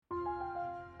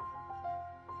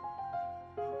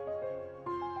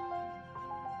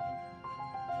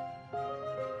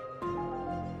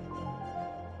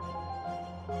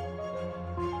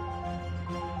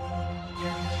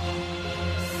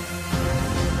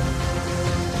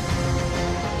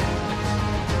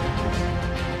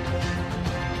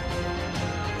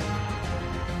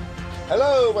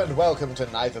Hello and welcome to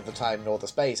Neither the Time Nor the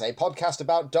Space, a podcast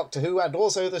about Doctor Who and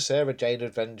also the Sarah Jane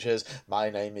Adventures. My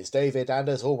name is David, and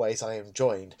as always I am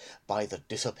joined by the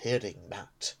disappearing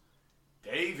Matt.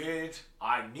 David,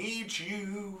 I need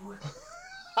you.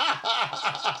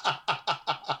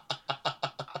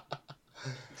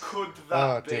 Could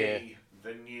that be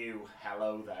the new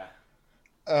Hello There?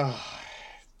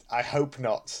 I hope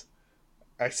not.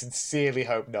 I sincerely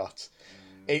hope not.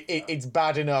 It's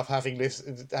bad enough having to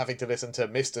listen to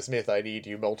Mr. Smith, I Need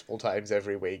You multiple times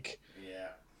every week. Yeah.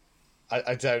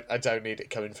 I don't need it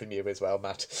coming from you as well,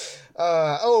 Matt.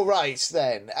 All right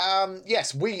then.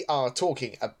 Yes, we are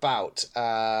talking about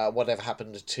whatever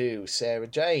happened to Sarah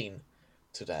Jane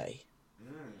today.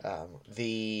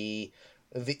 The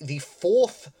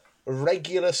fourth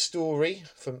regular story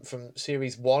from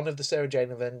series 1 of the Sarah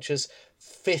Jane Adventures,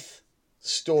 fifth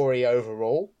story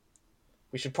overall.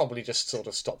 We should probably just sort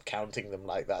of stop counting them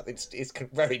like that. It's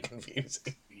very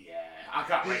confusing. Yeah, I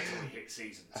can't wait till we hit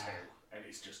season 2, and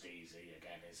it's just easy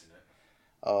again, isn't it?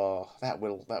 Oh, that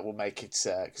will make it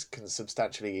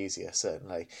substantially easier,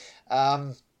 certainly.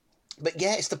 But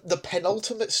yeah, it's the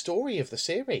penultimate story of the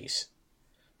series.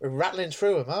 We're rattling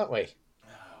through them, aren't we?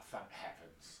 Oh, thank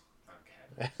heavens.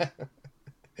 Thank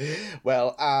heavens.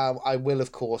 Well, I will,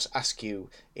 of course, ask you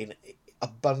in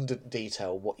abundant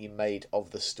detail what you made of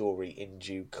the story in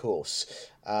due course.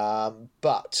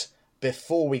 But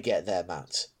before we get there,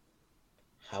 Matt,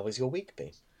 how has your week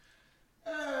been?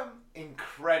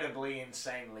 Incredibly,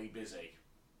 insanely busy.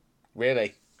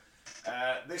 Really?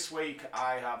 This week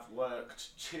I have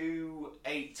worked 2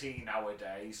 18-hour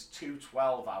days, 2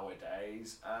 12-hour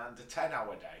days, and a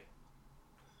 10-hour day.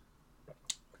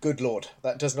 Good Lord,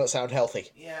 that does not sound healthy.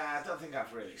 Yeah, I don't think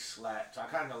I've really slept. I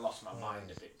kind of lost my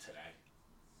mind a bit today.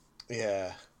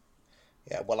 Yeah.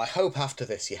 Well, I hope after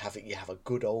this you have a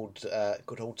good old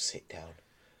sit down.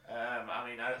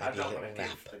 I don't want to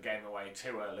give the game away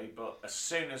too early, but as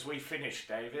soon as we finish,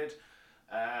 David,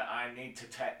 I need to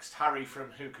text Harry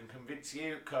from Who Can Convince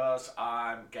You because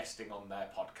I'm guesting on their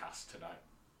podcast tonight.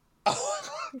 Oh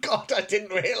God, I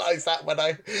didn't realise that when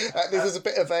I. This was a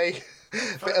bit of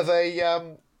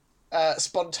a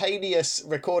spontaneous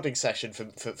recording session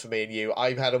for me and you.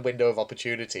 I had a window of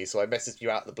opportunity, so I messaged you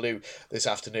out of the blue this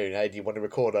afternoon. Hey, do you want to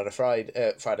record on a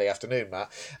Friday afternoon,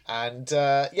 Matt? And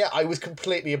I was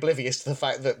completely oblivious to the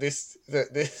fact that this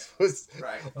was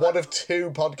one of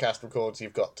 2 podcast records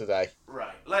you've got today.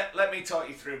 Right. Let me talk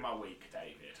you through my week,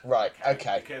 David. Right.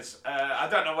 Okay. Because I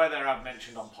don't know whether I've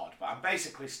mentioned on pod, but I'm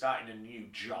basically starting a new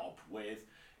job with.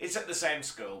 It's at the same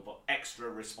school, but extra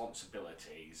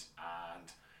responsibilities, and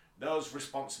those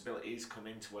responsibilities come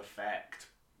into effect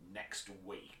next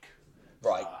week.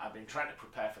 Right. So I've been trying to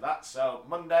prepare for that. So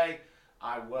Monday,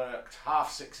 I worked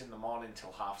 6:30 in the morning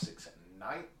till 6:30 at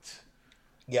night.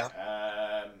 Yeah.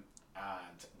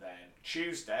 And then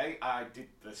Tuesday, I did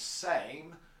the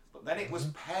same, but then it was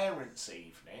parents'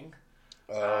 evening.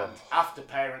 And after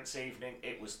parents' evening,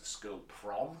 it was the school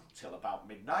prom till about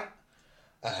midnight.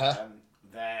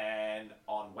 Then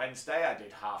on Wednesday, I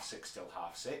did 6:30 till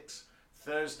 6:30.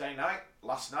 Thursday night,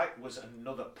 last night, was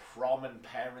another prom and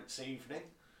parents' evening.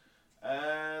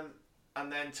 And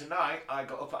then tonight, I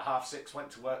got up at 6:30,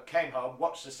 went to work, came home,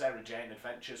 watched the Sarah Jane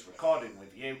Adventures, recording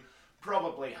with you,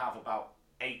 probably have about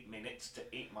 8 minutes to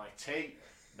eat my tea,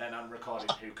 then I'm recording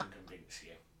Who Can Convince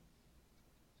You.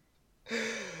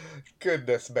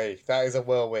 Goodness me, that is a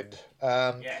whirlwind.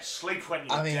 Yeah, sleep when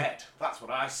you're dead. That's what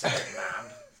I say,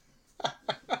 man.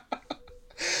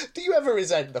 Do you ever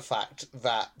resent the fact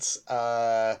that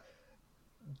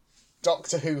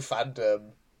Doctor Who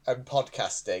fandom and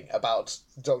podcasting about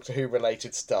Doctor Who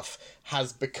related stuff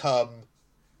has become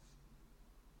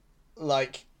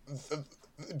like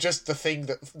just the thing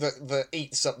that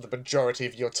eats up the majority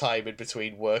of your time in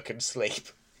between work and sleep?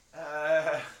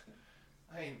 I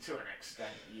mean, to an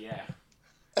extent, yeah.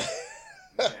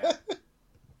 Yeah.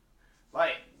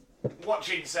 Like,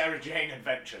 watching Sarah Jane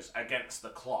Adventures against the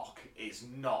clock is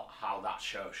not how that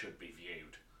show should be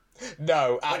viewed.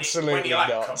 No, absolutely when you're like,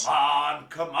 not.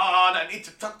 Come on, I need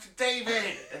to talk to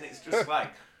David. And it's just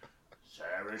like,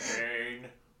 Sarah Jane,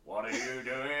 what are you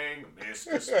doing?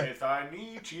 Mr. Smith, I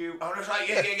need you. I'm just like,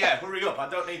 yeah, hurry up. I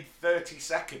don't need 30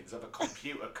 seconds of a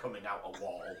computer coming out a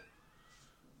wall.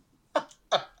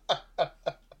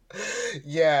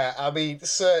 Yeah, I mean,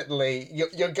 certainly,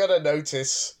 you're gonna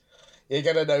notice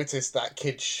that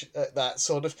that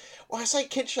sort of, well, I say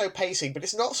kid show pacing, but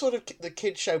it's not sort of the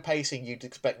kid show pacing you'd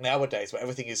expect nowadays, where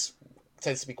everything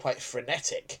tends to be quite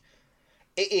frenetic.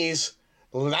 It is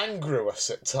languorous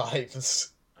at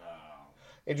times.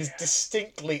 It is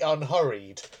distinctly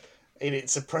unhurried in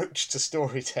its approach to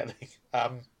storytelling.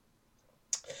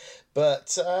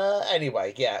 But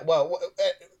anyway, yeah. Well,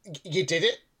 you did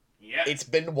it. Yeah. It's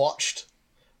been watched.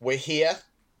 We're here.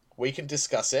 We can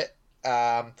discuss it.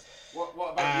 What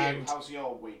about you? How's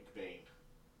your week been?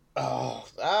 Oh,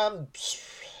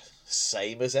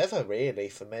 same as ever, really,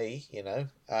 for me.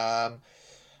 I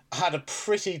had a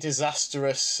pretty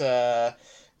disastrous.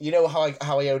 You know how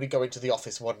I only go into the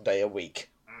office one day a week,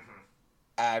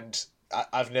 and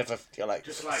I've never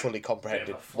Just like fully comprehended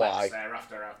bit of a flex why. there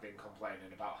after I've been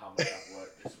complaining about how much I've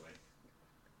worked this week.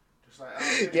 Just like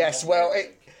oh, Yes, well,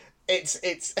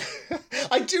 it's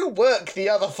I do work the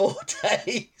other 4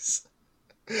 days.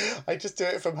 I just do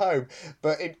it from home,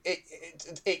 but it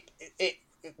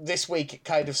this week it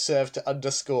kind of served to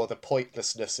underscore the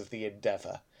pointlessness of the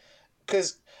endeavour,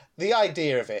 because the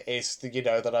idea of it is that,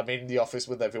 that I'm in the office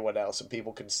with everyone else and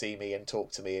people can see me and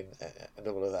talk to me and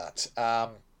all of that.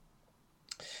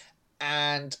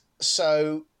 And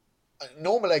so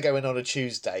normally I go in on a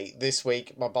Tuesday. This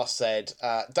week my boss said,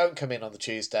 don't come in on the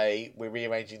Tuesday. We're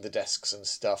rearranging the desks and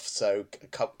stuff, so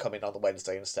come in on the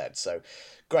Wednesday instead. So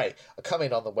great. I come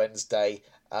in on the Wednesday.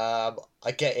 I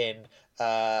get in.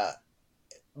 The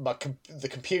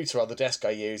computer on the desk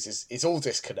I use is all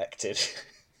disconnected.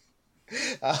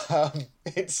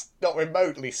 It's not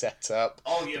remotely set up.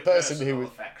 All your the person personal who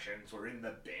affections were in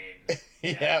the bin.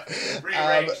 Yeah.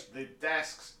 Rearranged the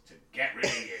desks to get rid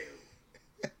of you.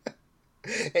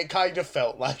 It kind of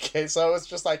felt like it, so I was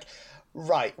just like,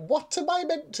 right, what am I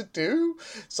meant to do?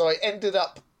 So I ended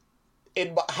up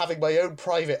having my own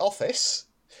private office.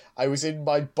 I was in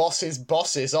my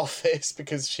boss's office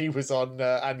because she was on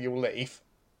annual leave.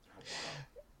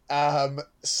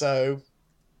 So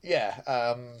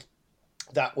yeah,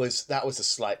 that was a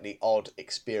slightly odd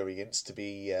experience to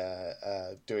be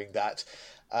doing that,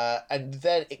 and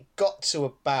then it got to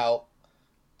about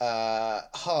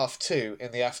 2:30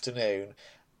 in the afternoon,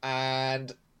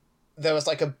 and there was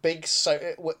like a big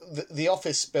the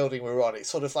office building we were on. It's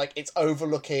sort of like it's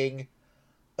overlooking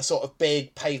a sort of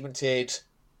big pavemented.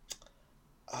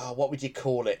 What would you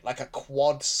call it? Like a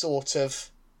quad sort of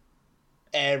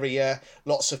area,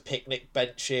 lots of picnic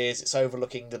benches. It's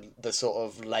overlooking the sort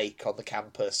of lake on the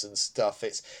campus and stuff.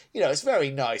 It's it's very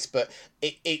nice, but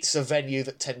it's a venue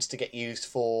that tends to get used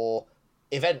for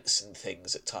events and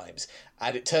things at times.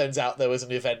 And it turns out there was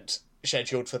an event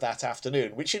scheduled for that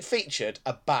afternoon, which had featured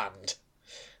a band,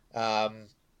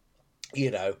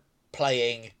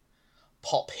 playing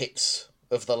pop hits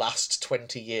of the last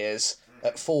 20 years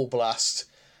at full blast,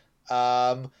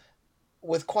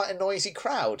 with quite a noisy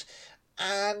crowd.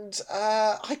 And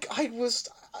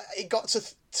it got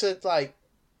to like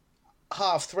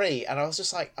 3:30, and I was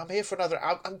just like, I'm here for another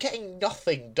hour. I'm getting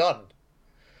nothing done.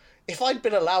 If I'd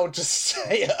been allowed to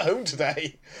stay at home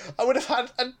today, I would have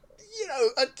had a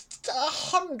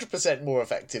 100% more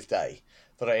effective day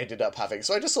than I ended up having.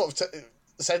 So I just sort of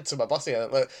said to my boss,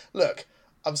 look,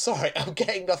 I'm sorry, I'm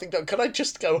getting nothing done. Can I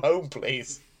just go home,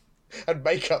 please? And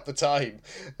make up the time.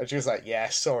 And she was like, yeah,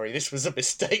 sorry, this was a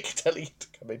mistake telling you to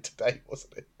come in today,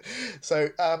 wasn't it? So,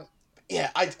 I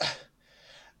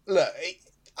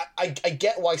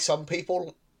get why some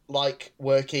people like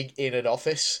working in an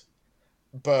office,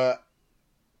 but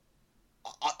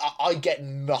I get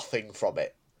nothing from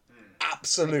it.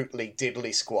 Absolutely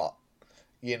diddly squat.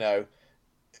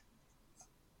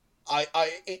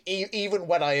 Even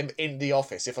when I am in the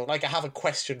office, if I have a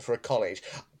question for a colleague,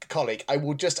 I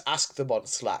will just ask them on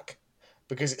Slack,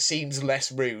 because it seems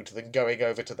less rude than going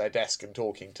over to their desk and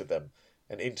talking to them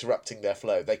and interrupting their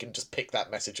flow. They can just pick that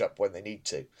message up when they need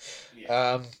to.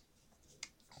 Yeah.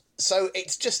 So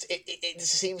it's just it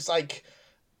seems like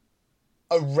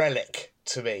a relic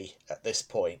to me at this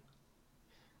point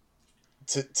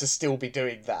to still be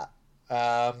doing that.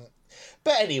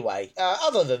 But anyway,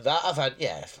 other than that, I've had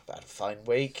a fine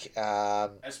week.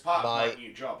 As part of my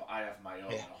new job, I have my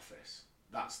own office.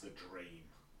 That's the dream.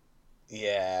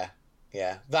 Yeah,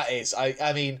 that is.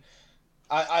 I mean,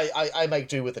 I make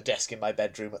do with a desk in my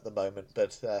bedroom at the moment,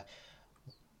 but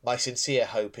my sincere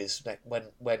hope is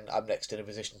when I'm next in a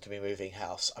position to be moving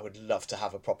house, I would love to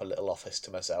have a proper little office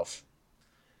to myself.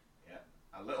 Yeah,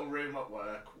 a little room at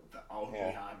work that only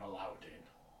I'm allowed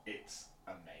in. It's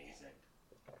amazing.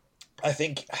 I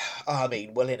think,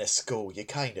 in a school, you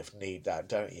kind of need that,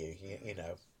 don't you? You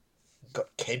know,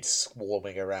 got kids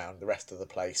swarming around the rest of the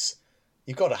place.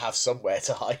 You've got to have somewhere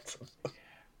to hide from them.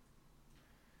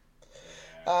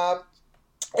 Yeah.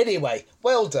 Anyway,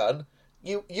 well done.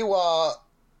 You are,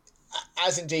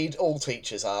 as indeed all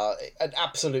teachers are, an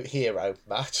absolute hero,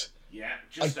 Matt. Yeah,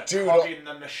 just a cog in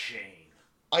the machine.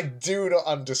 I do not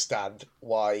understand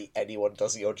why anyone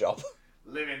does your job.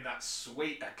 Living that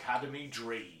sweet academy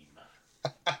dream.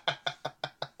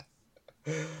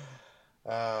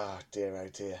 Oh dear, oh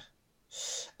dear.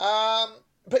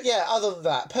 But yeah, other than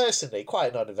that, personally,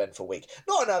 quite an uneventful week.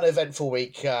 Not an uneventful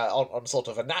week on sort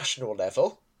of a national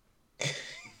level.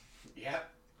 Yeah.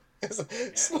 It's a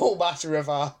Yeah. small matter of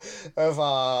our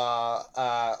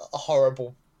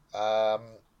horrible Prime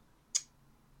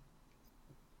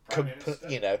Minister.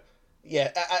 you know,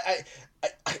 yeah.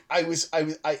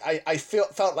 I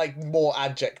felt like more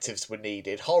adjectives were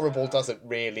needed. Horrible doesn't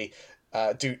really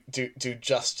do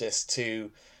justice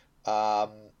to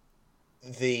um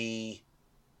the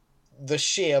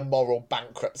sheer moral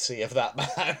bankruptcy of that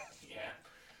man. Yeah.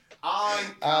 I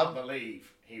can't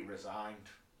believe he resigned.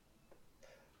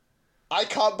 I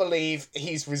can't believe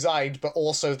he's resigned, but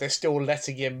also they're still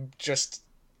letting him just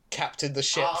captain the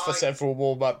ship for several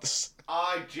more months.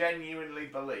 I genuinely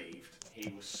believed he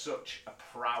was such a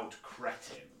proud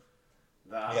cretin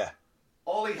that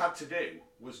all he had to do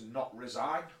was not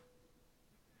resign.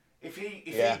 If he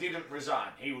didn't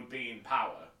resign, he would be in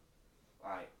power,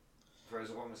 like, for as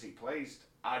long as he pleased.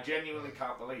 I genuinely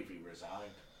can't believe he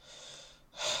resigned.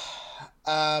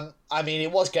 I mean,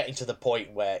 it was getting to the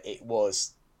point where it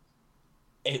was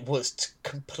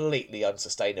completely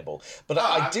unsustainable.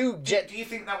 But do you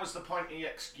think that was the point he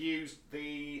excused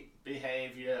the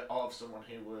behaviour of someone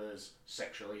who was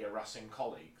sexually harassing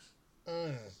colleagues?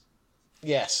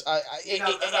 Yes.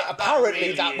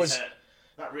 Apparently that was...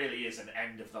 That really is an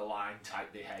end of the line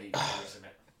type behaviour, isn't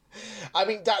it? I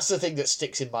mean, that's the thing that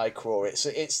sticks in my craw.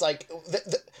 It's like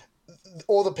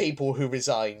all the people who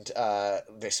resigned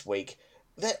this week.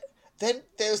 Then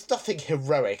there's nothing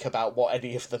heroic about what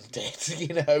any of them did.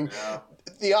 You know,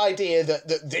 the idea that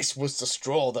this was the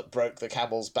straw that broke the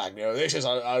camel's back. You know, this is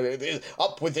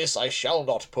up with this I shall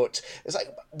not put. It's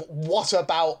like, what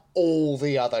about all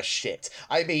the other shit?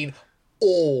 I mean,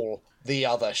 all the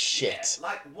other shit. Yeah,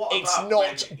 like, what it's about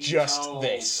not when just told,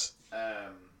 this.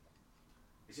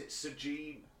 Is it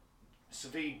Sajid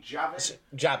Javid?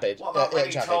 Javid. What about when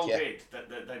he Javid, told Id that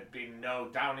there'd been no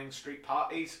Downing Street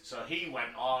parties? So he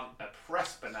went on a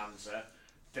press bonanza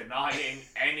denying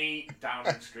any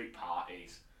Downing Street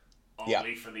parties,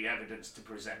 only for the evidence to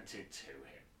present it to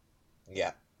him.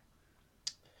 Yeah.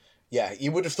 Yeah,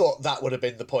 you would have thought that would have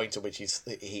been the point at which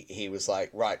he was like,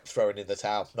 right, throwing in the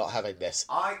towel, not having this.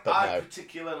 I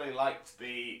particularly liked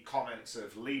the comments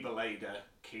of Liebe leader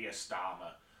Keir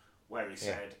Starmer, where he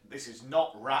said, this is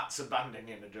not rats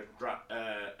abandoning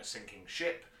a sinking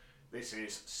ship, this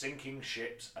is sinking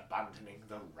ships abandoning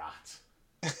the rat.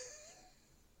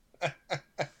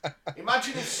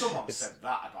 Imagine if someone said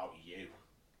that about you.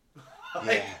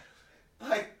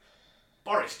 Like,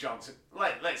 Boris Johnson,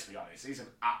 let's be honest, he's an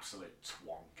absolute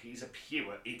twonk. He's a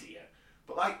pure idiot.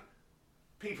 But, like,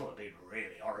 people have been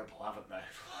really horrible, haven't they?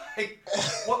 Like,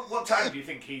 what time do you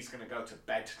think he's going to go to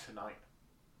bed tonight?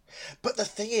 But the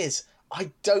thing is, I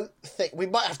don't think... We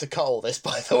might have to cut all this,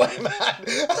 by the way, man.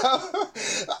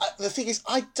 The thing is,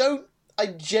 I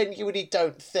genuinely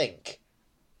don't think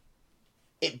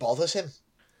it bothers him.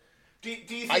 Do you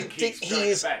think he's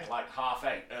going to bed, like,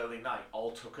 8:30, early night,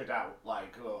 all tuckered out,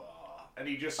 like, and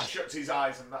he just shuts his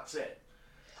eyes and that's it?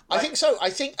 Like, I think so. I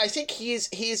think he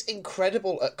is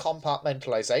incredible at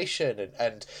compartmentalization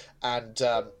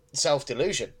and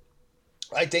self-delusion.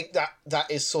 I think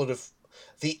that is sort of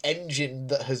the engine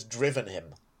that has driven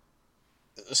him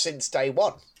since day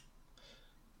one.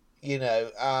 You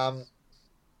know,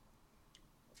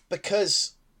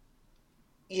 because,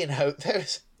 you know,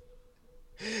 there's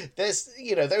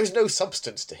there is no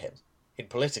substance to him in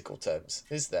political terms,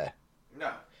 is there?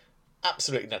 No.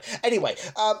 Absolutely none. Anyway,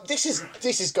 this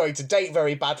is going to date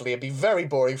very badly and be very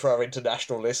boring for our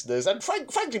international listeners, and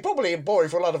frankly, probably boring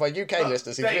for a lot of our UK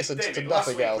listeners who've listened to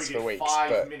nothing else for weeks.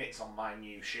 5 minutes on my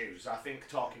new shoes. I think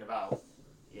talking about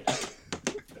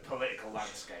the political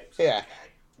landscape. Yeah. Okay.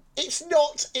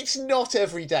 It's not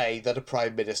every day that a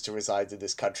prime minister resides in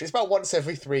this country. It's about once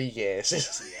every 3 years.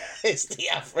 It's the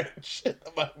average at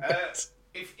the moment.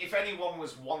 If anyone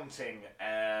was wanting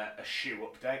a shoe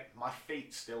update, my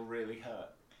feet still really hurt.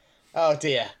 Oh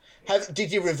dear!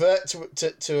 Did you revert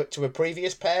to a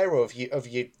previous pair, or have you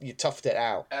toughed it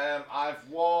out? I've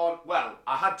worn. Well,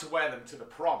 I had to wear them to the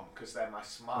prom because they're my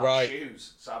smart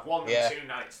shoes. So I've worn them 2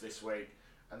 nights this week,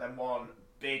 and then worn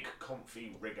big,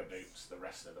 comfy rigger boots the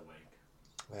rest of the week.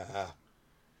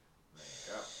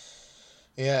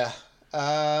 Yeah.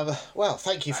 Well,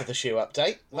 thank you for the shoe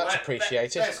update. Much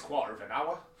appreciated. There's 1/4 an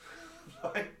hour.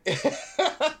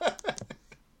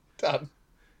 Done.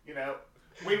 You know,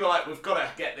 we were like, we've got to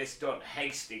get this done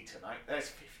hasty tonight. There's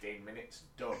 15 minutes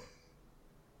done.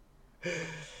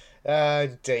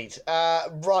 Indeed.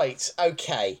 Right,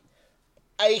 okay.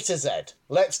 A to Z.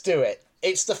 Let's do it.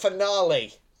 It's the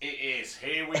finale. It is.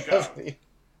 Here we go.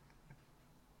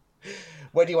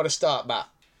 Where do you want to start, Matt?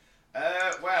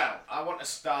 Well, I want to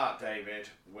start, David,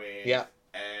 with Yeah.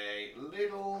 a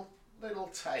little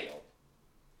tale.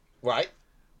 Right.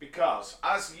 Because,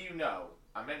 as you know,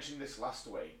 I mentioned this last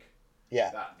week, Yeah.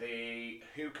 that the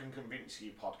Who Can Convince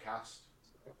You podcast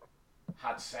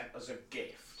had sent us a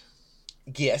gift.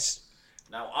 Yes.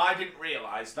 Now, I didn't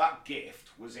realise that gift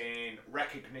was in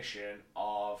recognition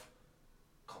of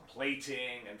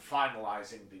completing and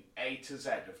finalising the A to Z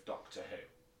of Doctor Who.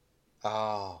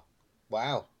 Ah.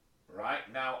 Wow.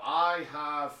 Right, now I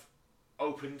have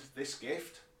opened this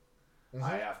gift. Mm-hmm.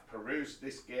 I have perused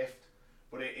this gift,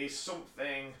 but it is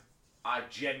something I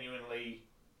genuinely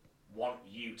want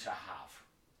you to have.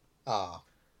 Ah.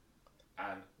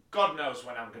 And God knows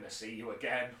when I'm going to see you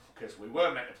again, because we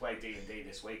were meant to play D&D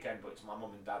this weekend, but it's my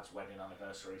mum and dad's wedding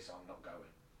anniversary, so I'm not going.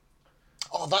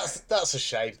 Oh, that's a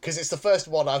shame, because it's the first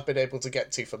one I've been able to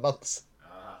get to for months.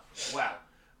 Well,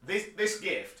 this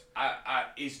gift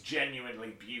is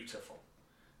genuinely beautiful.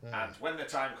 And when the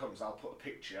time comes, I'll put a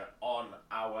picture on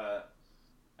our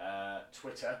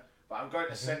Twitter. But I'm going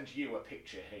to send you a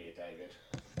picture here, David.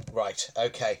 Right.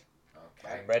 Okay.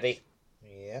 Okay. I'm ready.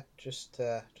 Yeah. Just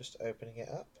opening it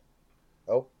up.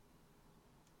 Oh.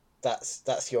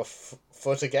 That's your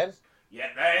foot again. Yeah,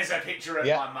 there's a picture of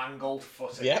my mangled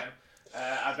foot again.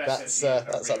 I best send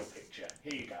you a real picture.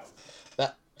 Here you go.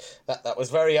 That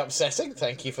was very upsetting.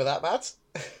 Thank you for that, Matt.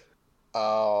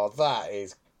 Oh, that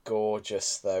is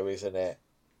gorgeous, though, isn't it?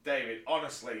 David,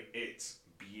 honestly, it's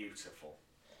beautiful.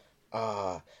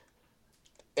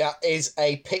 It is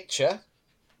a picture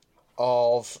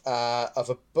of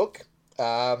a book.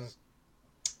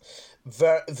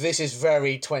 This is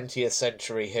very 20th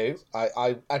century Who.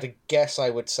 I at a guess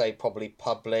I would say probably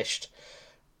published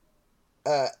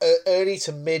early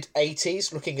to mid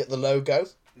 80s. Looking at the logo,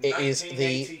 it is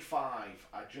the 1985.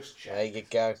 I just checked. There you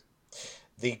go.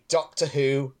 The Doctor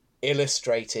Who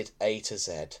illustrated A to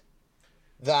Z.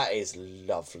 That is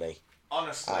lovely.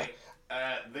 Honestly,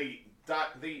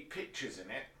 the pictures in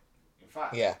it. In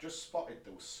fact, Yeah. I've just spotted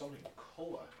there was some in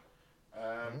colour.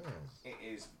 It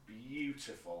is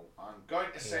beautiful. I'm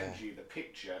going to send you the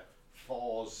picture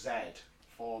for Z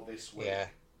for this week. Yeah.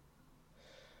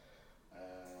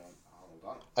 Hold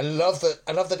on. I love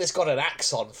that it's got an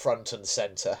axon front and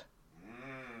centre.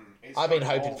 I've been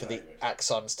hoping for the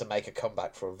axons to make a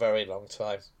comeback for a very long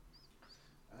time.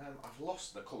 I've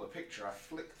lost the colour picture. I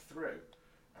flicked through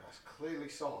and I clearly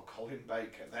saw Colin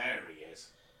Baker. There he is.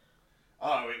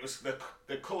 Oh, it was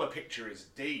the colour picture is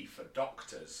D for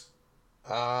Doctors.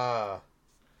 Ah.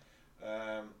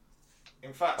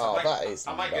 In fact, I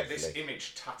might get this lovely.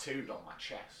 image tattooed on my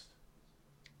chest.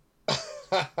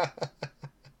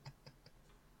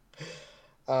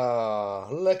 Ah,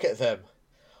 look at them.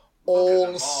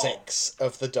 All 6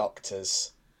 of the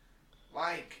Doctors.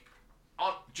 Like,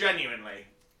 genuinely,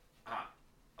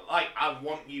 I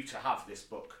want you to have this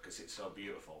book because it's so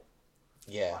beautiful.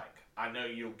 Yeah. Like, I know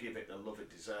you'll give it the love it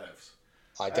deserves.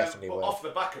 I definitely but will. Off the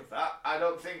back of that, I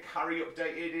don't think Harry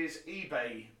updated his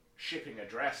eBay shipping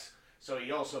address, so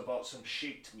he also bought some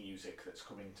sheet music that's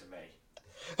coming to me.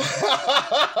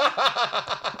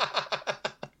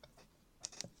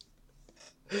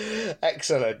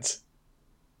 Excellent.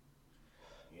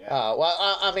 Yeah. Well,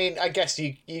 I mean, I guess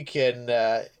you can.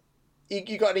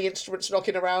 You got any instruments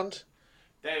knocking around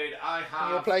David, I in have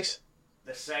your place?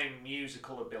 the same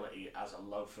musical ability as a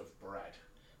loaf of bread.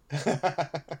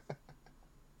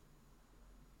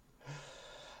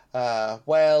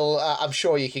 Well, I'm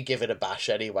sure you can give it a bash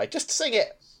anyway. Just sing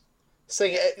it.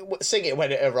 Sing it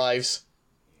when it arrives.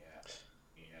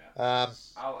 Yeah.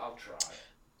 I'll try.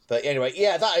 But anyway,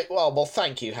 yeah. Well,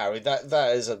 thank you, Harry.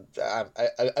 That is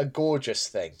a gorgeous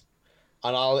thing,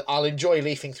 and I'll enjoy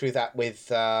leafing through that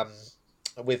with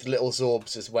little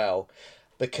Zorbs as well,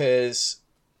 because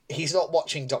he's not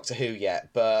watching Doctor Who yet,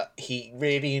 but he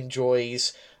really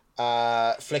enjoys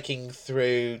flicking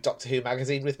through Doctor Who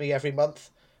magazine with me every month,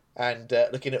 and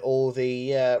looking at all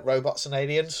the robots and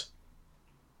aliens.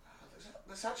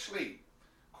 There's actually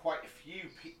quite a few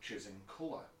pictures in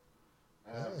colour.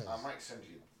 I might send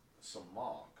you some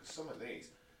more, because some of these,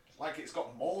 like, it's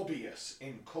got Morbius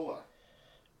in colour.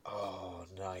 Oh,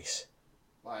 nice.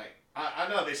 Like, I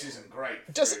know this isn't great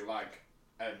through, like,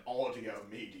 an audio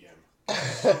medium.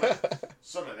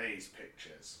 Some of these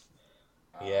pictures.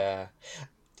 Yeah.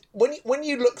 When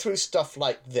you look through stuff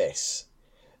like this,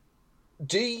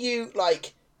 do you,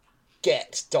 like,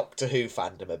 get Doctor Who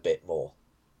fandom a bit more?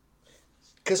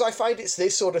 Because I find it's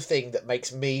this sort of thing that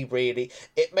makes me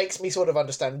sort of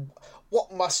understand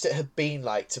what must it have been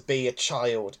like to be a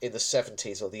child in the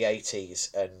 70s or the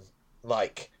 80s and,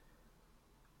 like,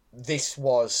 this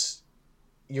was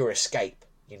your escape,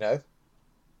 you know?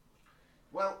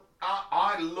 Well,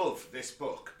 I love this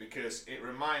book because it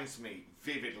reminds me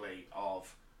vividly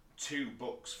of two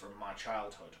books from my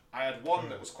childhood. I had one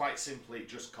that was quite simply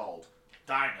just called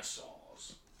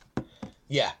Dinosaurs.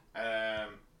 Yeah. Oh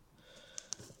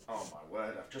my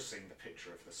word! I've just seen the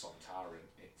picture of the Sontaran.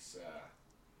 It's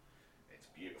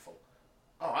beautiful.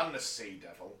 Oh, and the Sea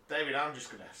Devil. David, I'm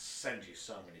just going to send you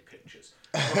so many pictures.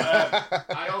 But,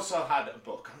 I also had a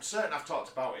book. I'm certain I've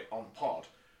talked about it on pod.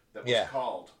 That was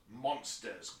called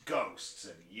Monsters, Ghosts,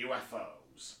 and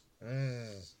UFOs.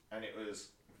 And it was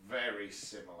very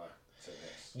similar to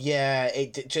this. Yeah,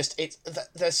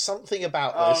 there's something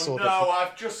about those sort of... Oh no,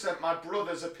 I've just sent my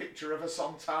brothers a picture of a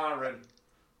Sontaran.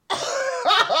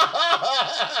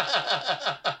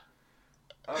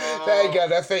 They're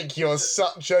gonna think you're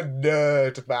such a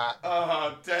nerd, Matt.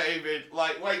 Oh, David,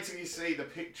 like, wait till you see the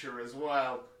picture as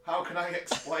well. How can I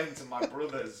explain to my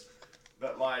brothers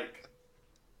that, no,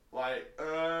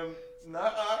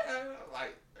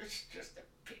 it's just a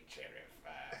picture of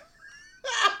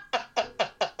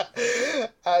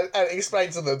and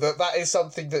explain to them that is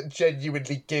something that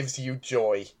genuinely gives you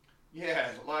joy.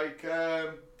 Yeah, like,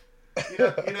 you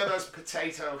know those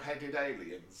potato-headed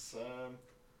aliens?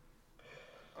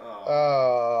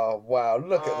 Oh, wow,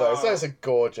 look at those. Those are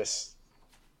gorgeous.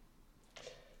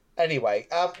 Anyway,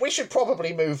 we should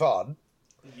probably move on.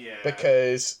 Yeah.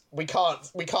 Because we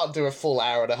can't do a full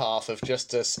hour and a half of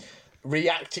just us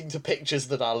reacting to pictures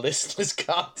that our listeners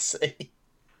can't see.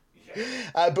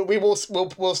 Yeah. But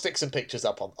we'll stick some pictures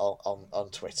up on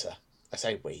Twitter. I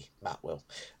say we, Matt will.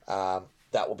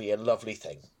 That will be a lovely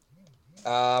thing.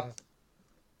 But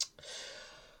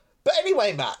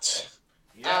anyway, Matt,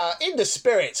 in the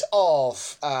spirit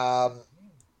of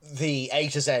the A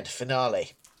to Z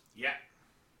finale. Yeah.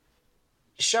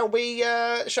 Shall we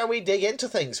dig into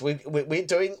things? We're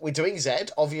doing Z,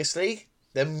 obviously.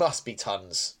 There must be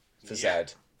tons for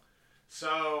Z.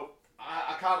 So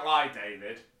I can't lie,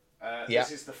 David. This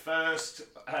is the first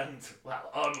and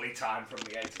only time from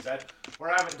the A to Z where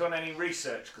I haven't done any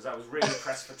research because I was really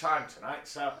pressed for time tonight.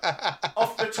 So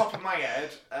off the top of my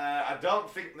head, I don't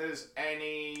think there's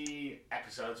any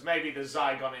episodes. Maybe the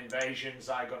Zygon Invasion,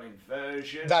 Zygon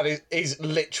Inversion. That is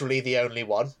literally the only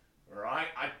one. Right.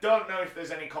 I don't know if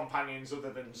there's any companions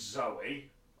other than Zoe.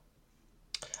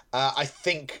 I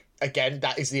think, again,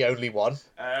 that is the only one.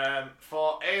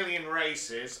 For alien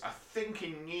races, I think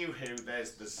in New Who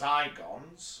there's the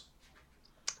Zygons.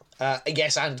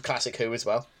 Yes, and Classic Who as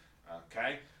well.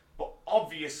 Okay. But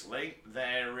obviously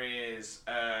there is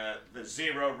the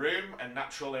Zero Room and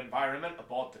natural environment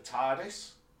aboard the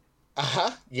TARDIS.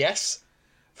 Uh-huh, yes.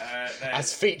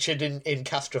 As featured in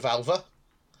Castrovalva.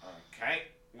 Okay.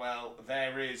 Well,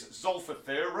 there is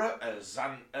Zolfathura,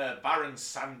 a barren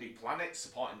sandy planet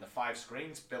supporting the 5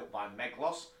 screens built by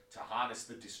Meglos to harness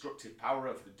the destructive power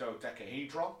of the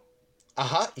dodecahedron.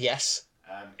 Uh-huh, yes.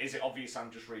 Is it obvious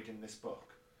I'm just reading this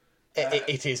book?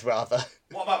 It is rather.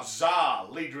 What about Zar,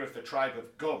 leader of the tribe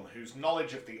of Gum, whose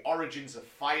knowledge of the origins of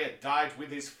fire died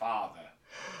with his father?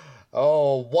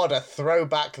 Oh, what a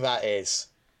throwback that is.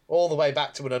 All the way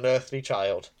back to an unearthly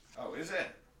child. Oh, is it?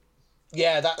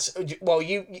 Yeah, that's... Well,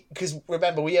 because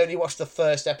remember, we only watched the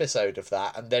first episode of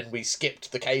that, and then we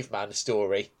skipped the caveman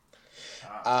story.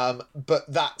 But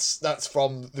that's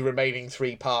from the remaining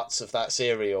 3 parts of that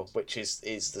serial, which is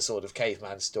the sort of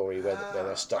caveman story where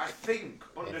they're stuck. I think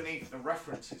underneath the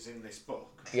references in this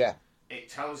book, it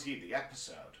tells you the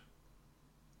episode.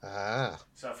 Ah.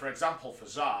 So, for example, for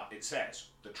Zar, it says,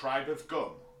 the tribe of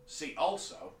Gum. See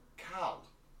also, Cal.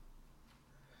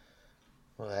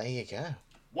 Well, there you go.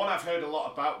 One I've heard a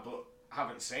lot about but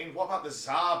haven't seen. What about the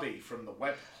Zarbi from the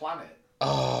Web Planet?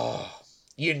 Oh,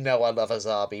 you know I love a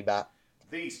Zarbi, Matt.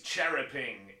 These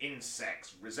cherubing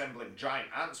insects resembling giant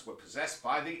ants were possessed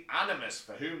by the Animus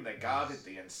for whom they guarded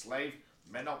the enslaved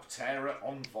Menoptera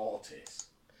on Vortis.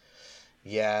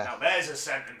 Yeah. Now there's a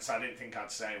sentence I didn't think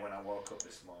I'd say when I woke up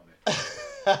this morning.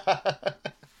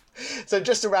 So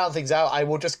just to round things out, I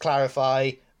will just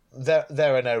clarify,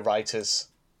 there are no writers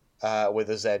with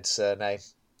a Z surname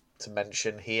to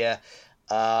mention here.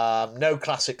 No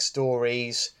classic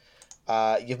stories.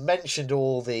 You've mentioned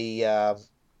all the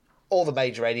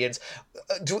major aliens.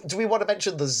 Do we want to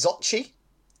mention the Zotchi,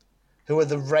 who are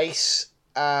the race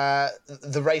that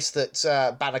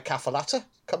Bana Kaphalata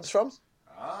comes from?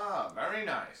 Ah, very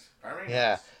nice. Very nice.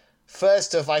 Yeah.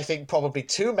 First of, I think, probably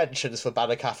 2 mentions for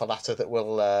Bana Kaphalata that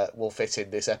will fit in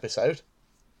this episode.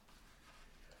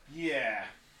 Yeah.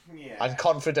 Yeah. I'm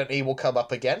confident he will come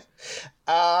up again.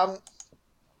 And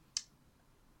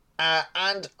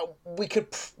we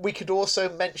could also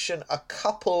mention a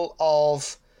couple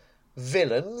of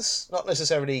villains, not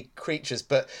necessarily creatures,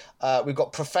 but we've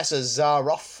got Professor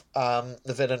Zaroff,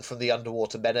 the villain from the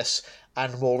Underwater Menace,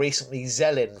 and more recently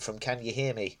Zelin from Can You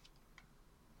Hear Me?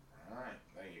 Right,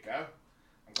 there you go.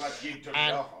 I'm glad you've done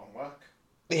your homework.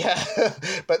 Yeah,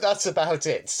 but that's about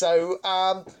it. So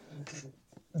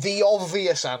the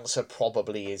obvious answer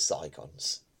probably is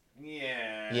Zygons.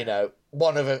 Yeah. You know,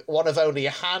 one of only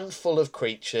a handful of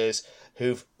creatures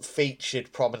who've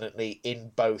featured prominently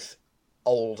in both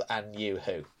old and new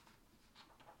Who.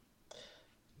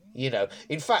 You know,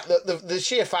 in fact, the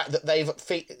sheer fact that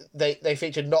they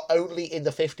featured not only in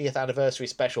the 50th anniversary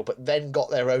special, but then got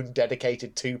their own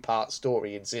dedicated 2-part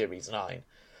story in Series 9.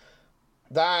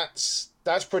 That's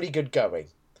pretty good going.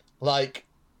 Like,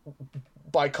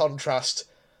 by contrast,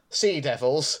 Sea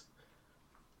Devils,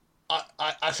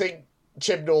 I think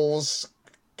Chibnall's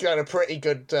done a pretty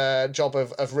good job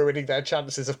of ruining their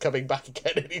chances of coming back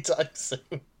again anytime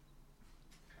soon.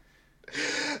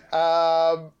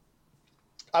 I'm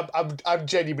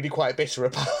genuinely quite bitter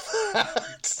about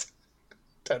that.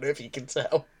 Don't know if you can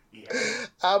tell.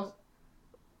 Yeah.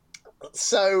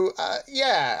 So,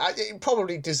 yeah, it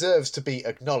probably deserves to be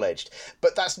acknowledged.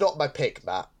 But that's not my pick,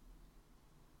 Matt.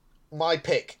 My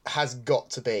pick has got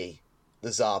to be the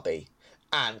Zarbi.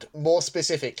 And more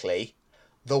specifically,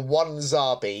 the one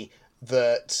Zarbi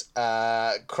that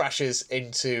crashes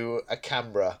into a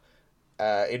camera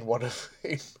in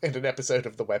an episode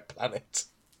of The Web Planet.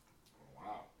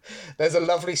 Wow. There's a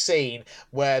lovely scene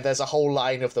where there's a whole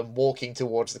line of them walking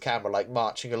towards the camera, like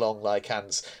marching along like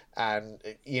ants, and,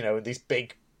 you know, these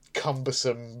big,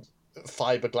 cumbersome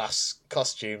fiberglass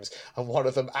costumes, and one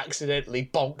of them accidentally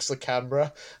bonks the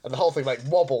camera, and the whole thing, like,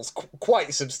 wobbles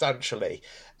quite substantially.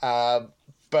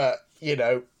 But, you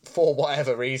know, for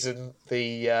whatever reason,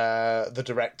 the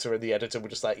director and the editor were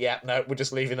just like, yeah, no, we're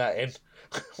just leaving that in.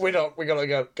 we're gonna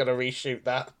reshoot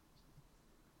that.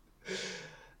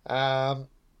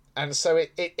 And so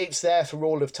it's there for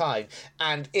all of time.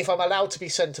 And if I'm allowed to be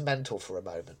sentimental for a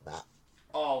moment, Matt.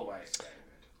 Always,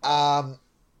 David.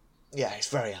 Yeah, it's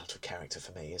very out of character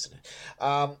for me, isn't it?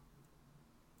 I'm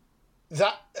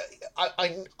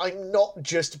not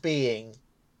just being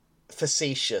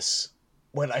facetious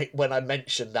when I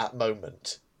mention that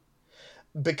moment,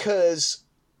 because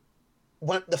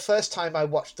when the first time I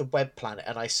watched The Web Planet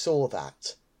and I saw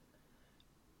that,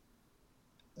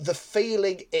 the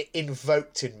feeling it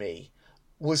invoked in me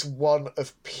was one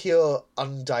of pure,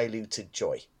 undiluted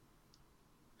joy.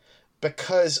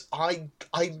 Because I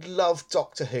love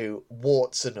Doctor Who,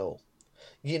 warts and all.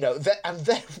 You know, there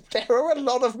are a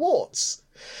lot of warts.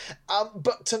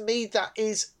 But to me, that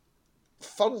is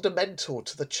fundamental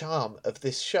to the charm of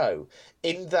this show,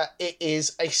 in that it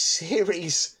is a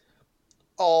series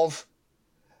of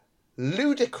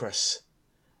ludicrous,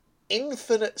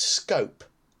 infinite scope,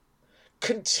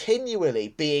 continually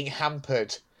being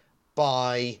hampered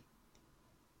by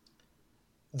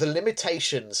the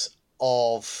limitations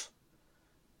of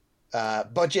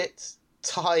budget,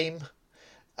 time,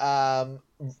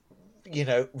 you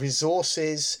know,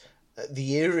 resources,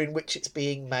 the era in which it's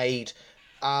being made,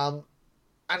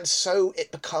 and so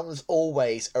it becomes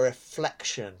always a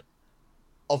reflection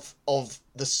of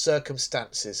the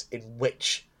circumstances in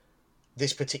which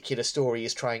this particular story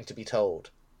is trying to be told,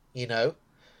 you know.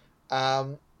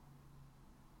 And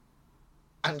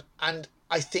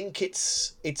I think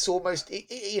it's almost,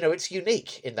 you know, it's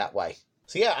unique in that way.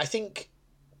 So yeah, I think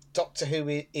Doctor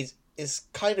Who is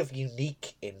kind of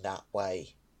unique in that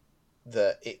way,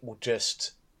 that it will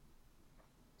just,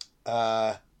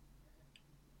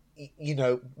 you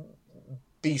know,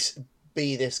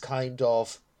 be this kind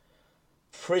of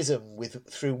prism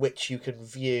through which you can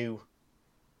view,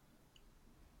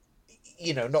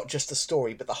 you know, not just the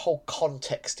story, but the whole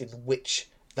context in which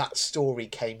that story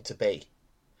came to be.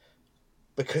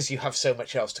 Because you have so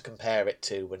much else to compare it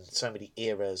to, and so many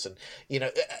eras, and, you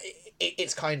know,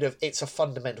 it's a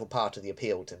fundamental part of the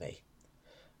appeal to me.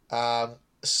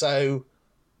 So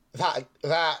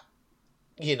that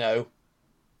you know,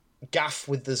 gaff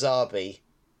with the Zarbi,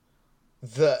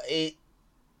 that it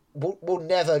will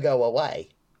never go away.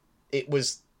 It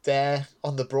was there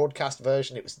on the broadcast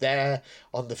version. It was there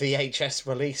on the VHS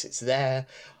release. It's there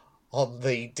on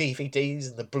the DVDs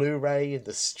and the Blu-ray and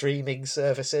the streaming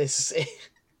services.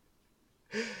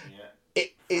 Yeah.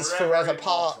 It is forever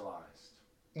part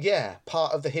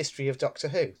of the history of Doctor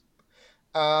Who.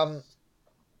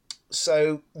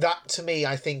 So that, to me,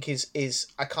 I think is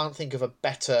I can't think of a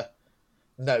better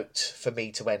note for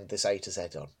me to end this A to Z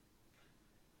on.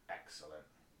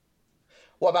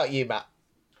 What about you, Matt?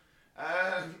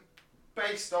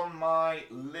 Based on my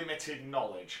limited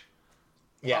knowledge,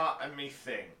 part of me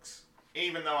thinks,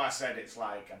 even though I said it's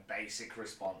like a basic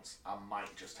response, I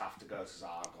might just have to go to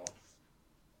Zargon.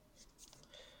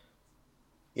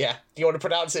 Yeah. Do you want to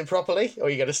pronounce it properly, or are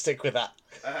you going to stick with that?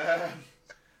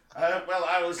 Well,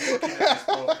 I was looking at this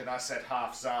book and I said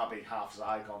half Zarbi, half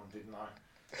Zygon, didn't I?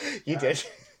 You did.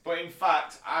 But in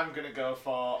fact, I'm going to go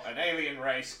for an alien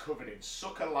race covered in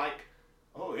sucker-like...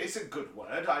 Oh, it's a good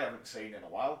word I haven't seen in a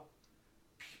while.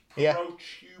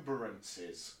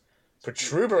 Protuberances.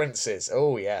 Protuberances.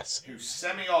 Oh, yes. Whose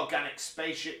semi-organic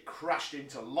spaceship crashed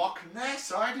into Loch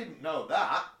Ness. I didn't know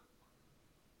that.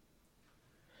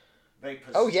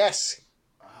 Oh, yes.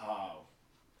 Oh.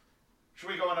 Should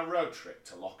we go on a road trip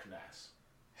to Loch Ness?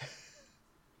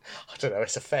 I don't know,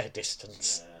 it's a fair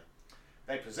distance. Yeah.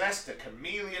 They possessed a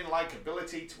chameleon-like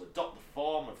ability to adopt the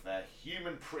form of their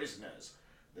human prisoners.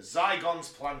 The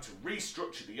Zygons plan to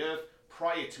restructure the Earth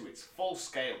prior to its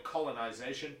full-scale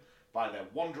colonization by their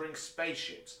wandering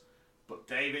spaceships. But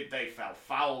David, they fell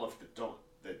foul of the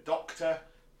Doctor,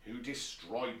 who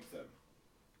destroyed them.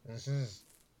 Mm-hmm.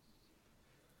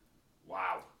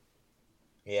 Wow.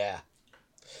 Yeah.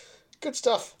 Good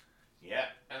stuff. Yeah,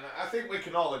 and I think we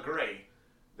can all agree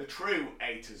the true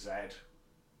A to Z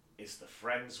is the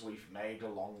friends we've made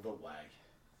along the way.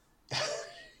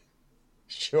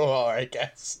 Sure, I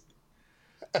guess.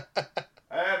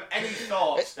 Any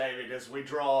thoughts, David, as we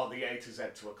draw the A to Z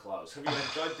to a close? Have you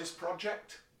enjoyed this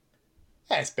project?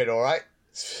 Yeah, it's been all right.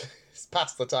 It's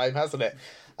past the time, hasn't it?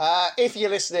 If you're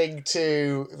listening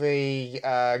to the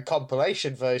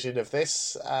compilation version of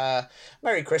this,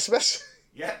 Merry Christmas.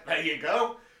 Yeah, there you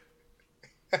go.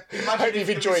 Hope you've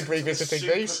enjoyed revisiting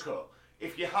these.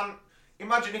 If you hadn't,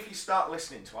 imagine if you start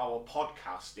listening to our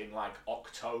podcast in like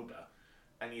October,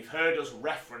 and you've heard us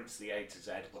reference the A to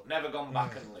Z, but never gone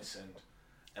back and listened,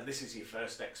 and this is your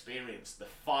first experience, the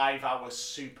 5-hour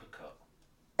supercut.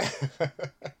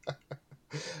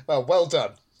 Well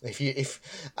done.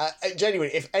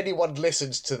 Genuinely, if anyone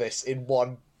listens to this in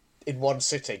one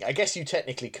sitting, I guess you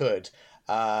technically could,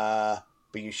 but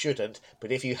you shouldn't.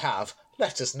 But if you have,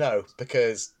 let us know,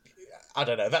 because I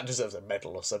don't know, that deserves a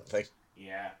medal or something.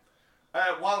 Yeah.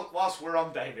 Whilst we're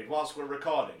on, David, whilst we're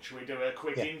recording, should we do a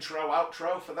quick intro,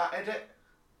 outro for that edit?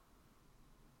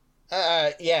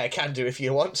 Yeah, I can do if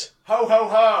you want. Ho, ho,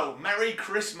 ho! Merry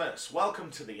Christmas!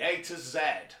 Welcome to the A to Z.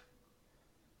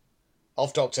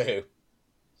 Of Doctor Who.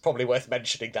 Probably worth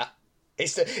mentioning that.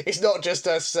 It's not just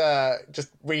us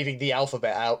just reading the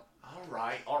alphabet out.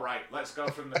 All right, let's go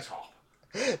from the top.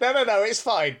 No, it's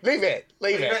fine. Leave it.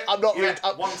 I'm not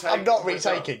I'm not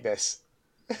retaking this.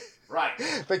 Right.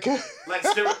 Because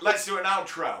let's do an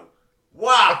outro.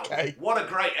 Wow. Okay. What a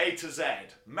great A to Z.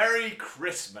 Merry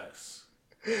Christmas.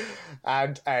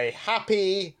 And a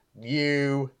happy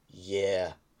new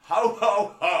year. Ho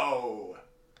ho ho.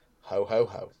 Ho ho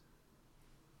ho.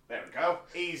 There we go.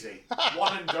 Easy.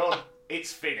 One and done.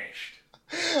 It's finished.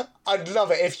 I'd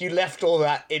love it if you left all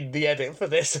that in the edit for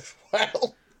this as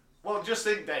well. Well, just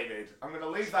think, David. I'm going to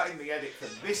leave that in the edit for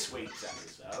this week's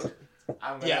episode.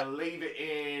 I'm going to leave it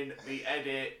in the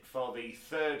edit for the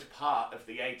third part of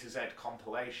the A to Z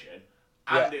compilation.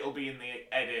 And it'll be in the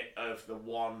edit of the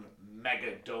one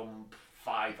mega dumb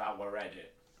 5-hour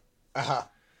edit. Uh-huh.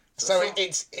 So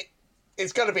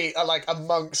it's going to be like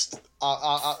amongst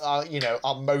our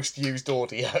most used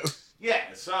audio.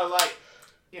 Yeah, so like,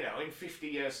 in 50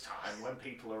 years' time, when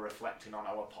people are reflecting on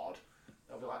our pod,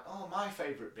 they'll be like, oh, my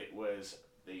favourite bit was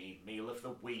the meal of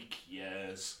the week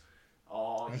years.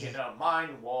 Or,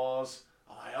 mine was,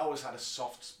 I always had a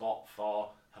soft spot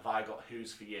for Have I Got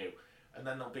Who's For You? And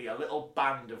then there'll be a little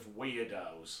band of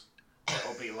weirdos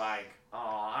that'll be like, oh,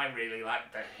 I really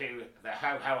like the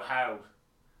ho ho ho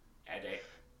edit.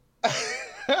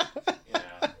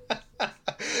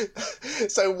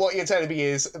 So what you're telling me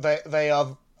is they're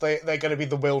going to be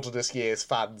the Wilderness Years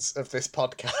fans of this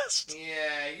podcast.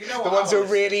 Yeah, the ones who are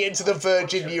really into the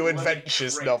Virgin New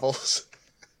Adventures novels.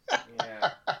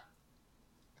 Yeah.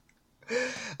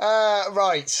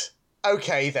 Right.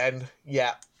 Okay then.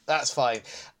 Yeah, that's fine.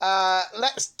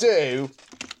 Let's do,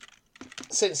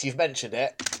 since you've mentioned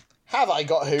it, Have I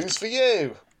Got Who's For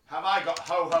You? Have I got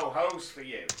ho-ho-hos for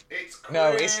you? It's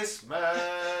Christmas! No,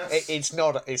 it's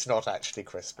not. It's not actually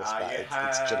Christmas, but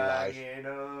it's July. Hanging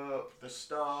up the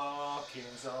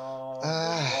stockings on the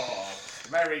wall.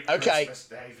 Merry Christmas,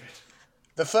 David.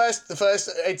 The first.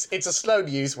 It's a slow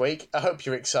news week. I hope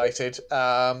you're excited.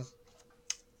 The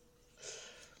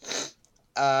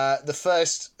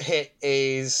first hit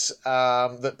is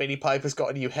that Minnie Piper's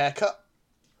got a new haircut.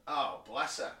 Oh,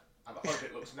 bless her. I hope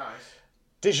it looks nice.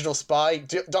 Digital Spy,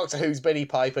 Doctor Who's Billie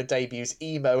Piper debuts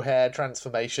emo hair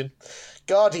transformation.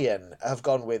 Guardian have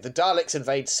gone with the Daleks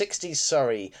invade 60s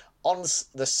Surrey on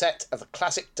the set of the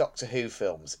classic Doctor Who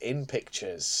films in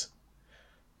pictures.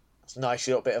 It's a nice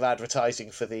little bit of advertising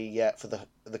for the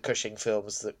Cushing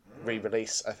films that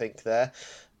re-release, I think, there.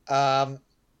 A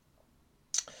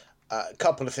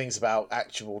couple of things about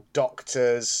actual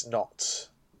doctors, not...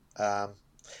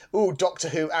 Doctor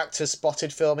Who actors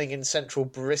spotted filming in central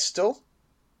Bristol.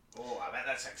 Oh, I bet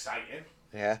that's exciting.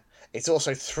 Yeah. It's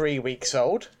also 3 weeks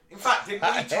old. In fact,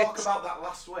 didn't we talk about that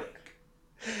last week?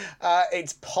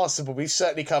 It's possible. We've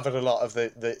certainly covered a lot of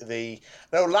the...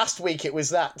 No, last week it was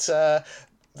that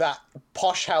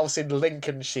posh house in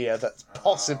Lincolnshire that's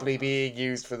possibly being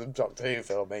used for the Doctor Who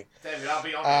filming. David, I'll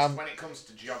be honest, when it comes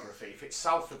to geography, if it's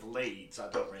south of Leeds, I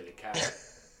don't really care.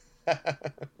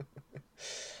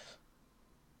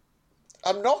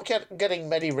 I'm not getting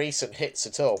many recent hits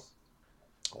at all.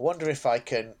 I wonder if I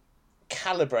can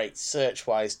calibrate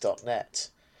searchwise.net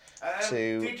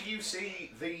to... Did you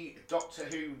see the Doctor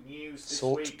Who news this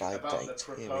sort week by about date. the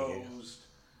proposed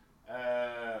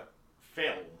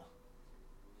film?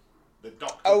 The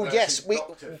Doctor versus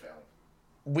Doctor film?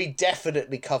 We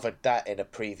definitely covered that in a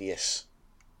previous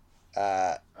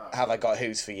Have I Got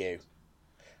Who's For You.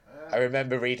 I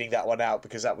remember reading that one out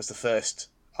because that was the first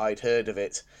I'd heard of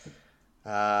it.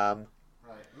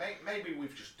 Right, maybe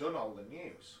we've just done all the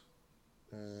news.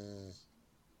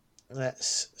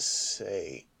 Let's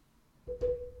see.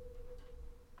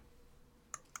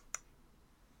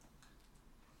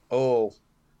 Oh,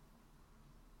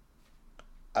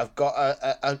 I've got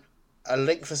a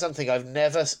link for something a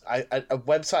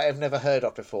website I've never heard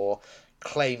of before,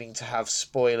 claiming to have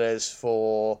spoilers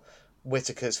for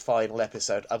Whittaker's final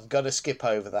episode. I'm gonna skip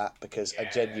over that because I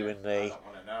genuinely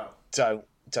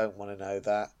don't want to know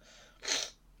that.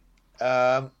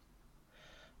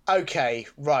 Okay,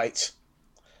 right.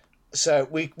 So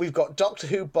we've got Doctor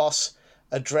Who boss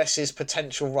addresses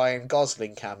potential Ryan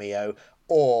Gosling cameo,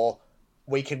 or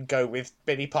we can go with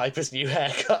Billie Piper's new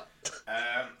haircut.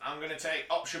 I'm going to take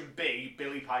option B,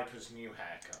 Billie Piper's new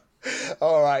haircut.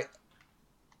 All right.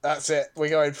 That's it. We're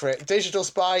going for it. Digital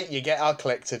Spy, you get our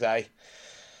click today.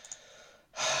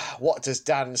 What does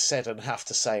Dan Seddon have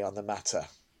to say on the matter?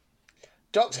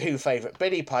 Doctor Who favourite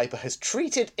Billie Piper has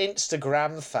treated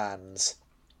Instagram fans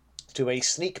to a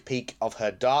sneak peek of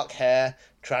her dark hair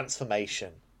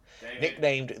transformation. David,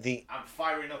 Nicknamed the... I'm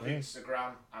firing up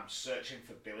Instagram. I'm searching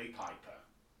for Billie Piper.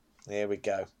 There we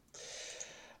go.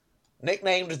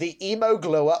 Nicknamed the Emo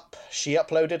Glow Up, she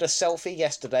uploaded a selfie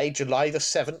yesterday, July the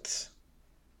 7th.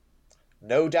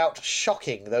 No doubt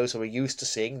shocking those who are used to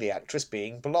seeing the actress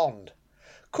being blonde.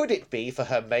 Could it be for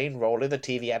her main role in the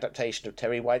TV adaptation of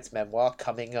Terry White's memoir,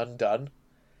 Coming Undone?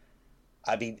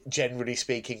 I mean, generally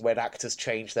speaking, when actors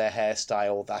change their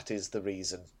hairstyle, that is the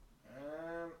reason.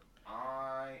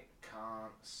 I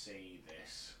can't see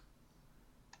this.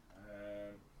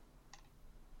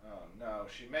 Oh no,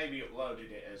 she maybe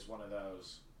uploaded it as one of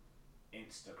those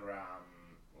Instagram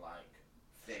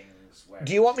things where...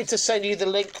 Do you want me to send you the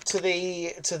link to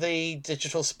the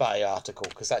Digital Spy article?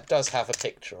 Because that does have a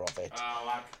picture of it.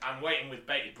 Oh, I'm waiting with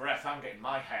bated breath. I'm getting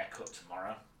my hair cut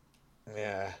tomorrow.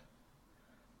 Yeah.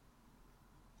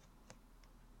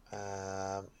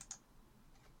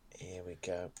 Here we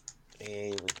go.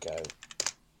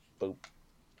 Boop.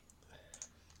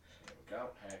 Here we go.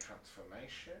 Hair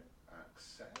transformation.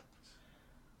 Accept.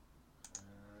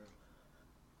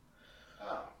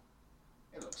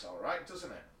 It looks alright, doesn't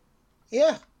it?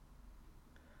 Yeah.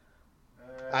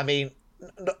 I mean,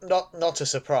 not a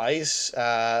surprise.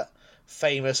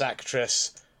 Famous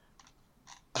actress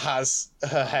has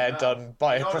her hair done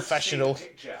by a professional. In order to see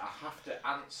the picture, I have to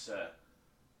answer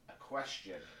a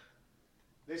question.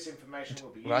 This information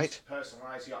will be used to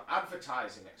personalise your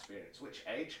advertising experience. Which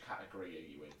age category are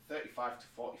you in? 35 to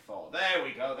 44. There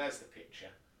we go. There's the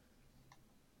picture.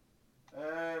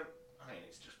 I mean,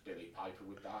 it's just Billie Piper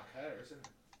with dark hair, isn't it?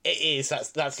 It is.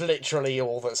 That's literally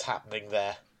all that's happening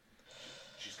there.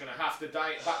 She's going to have to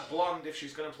dye it back blonde if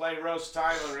she's going to play Rose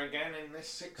Tyler again in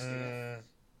this 60th.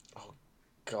 Oh,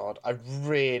 God. I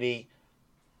really...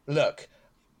 Look,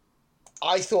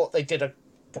 I thought they did a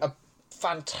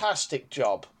fantastic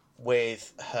job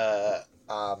with her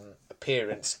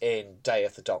appearance in Day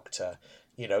of the Doctor.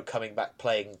 You know, coming back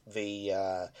playing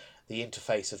the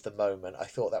interface of the moment. I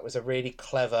thought that was a really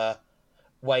clever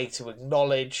way to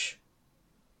acknowledge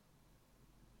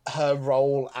her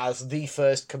role as the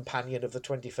first companion of the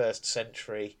 21st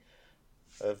century,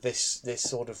 of this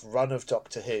sort of run of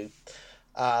Doctor Who.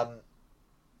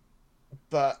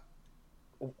 But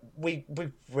we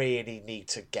really need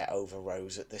to get over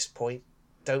Rose at this point.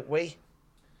 don't we?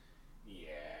 Yeah.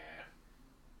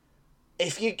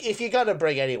 If you're gonna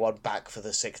bring anyone back for the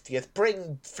 60th,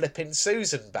 bring flipping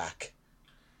Susan back.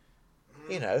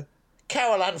 You know,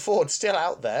 Carol Ann Ford's still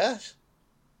out there.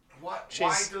 Why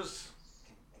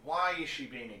is she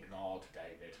being ignored,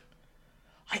 David?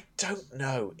 I don't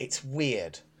know. It's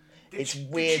weird. Did It's she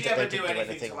weird that ever they do didn't do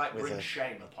anything to like with bring her.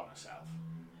 shame upon herself?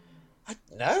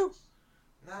 No.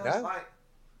 No. Like,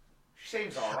 she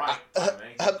seems alright to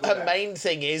me. Her main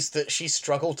thing is that she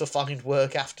struggled to find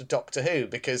work after Doctor Who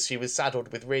because she was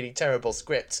saddled with really terrible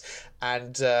scripts,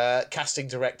 and casting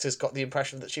directors got the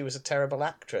impression that she was a terrible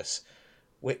actress,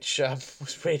 which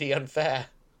was really unfair.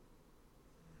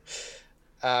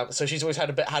 So she's always had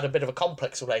a bit of a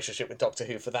complex relationship with Doctor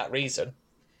Who for that reason.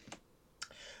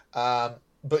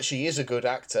 But she is a good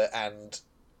actor, and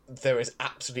there is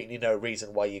absolutely no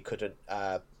reason why you couldn't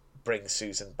bring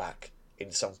Susan back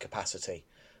in some capacity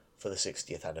for the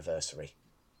 60th anniversary.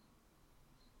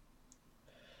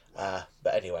 But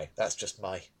anyway, that's just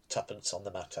my tuppence on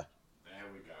the matter. There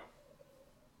we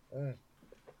go.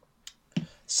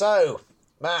 So,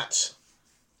 Matt.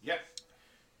 Yep.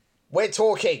 We're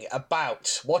talking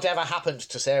about whatever happened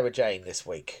to Sarah Jane this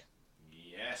week.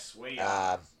 Yes, we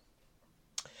are.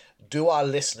 Do our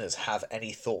listeners have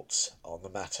any thoughts on the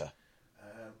matter?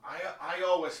 I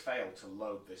always fail to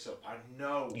load this up. I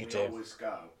know we always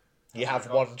go. You have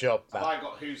one job, Matt. Have I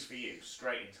got Who's For You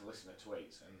straight into listener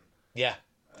tweets? And yeah.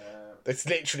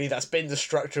 That's been the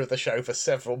structure of the show for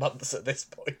several months at this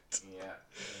point. Yeah.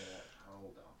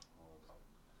 Hold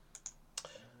on.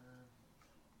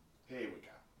 Here we go.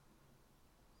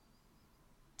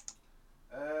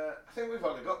 I think we've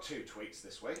only got 2 tweets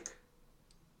this week.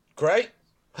 Great.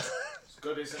 It's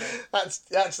good, isn't it?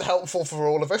 That's helpful for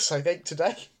all of us, I think,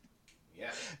 today.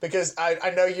 Yeah. Because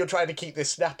I know you're trying to keep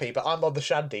this snappy, but I'm on the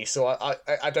shandy, so I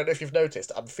don't know if you've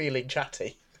noticed, I'm feeling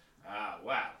chatty.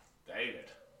 Wow,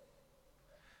 David.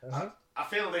 Mm-hmm. I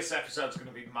feel this episode's going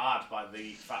to be marred by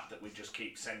the fact that we just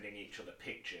keep sending each other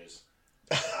pictures.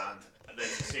 And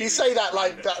you say that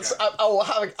like that's...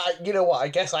 you know what, I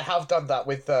guess I have done that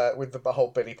with the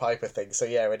whole Billy Piper thing, so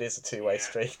yeah, it is a two-way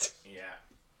street. Yeah.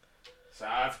 So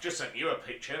I've just sent you a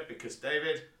picture because,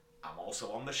 David, I'm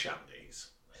also on the shandies.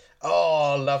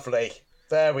 Oh, lovely.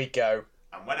 There we go.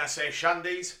 And when I say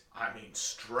shandies, I mean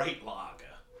straight lager.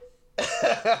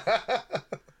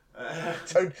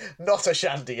 So not a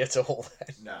shandy at all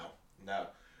then. No.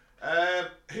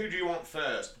 Who do you want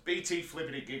first? BT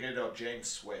Flippity Giggard or James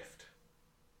Swift?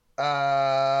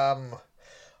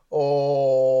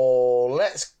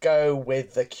 Let's go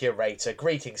with the curator.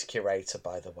 Greetings, curator,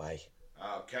 by the way.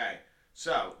 Okay.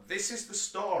 So, this is the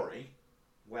story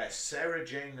where Sarah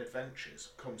Jane Adventures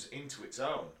comes into its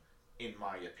own, in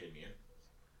my opinion.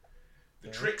 The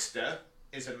Trickster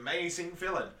is an amazing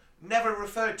villain. Never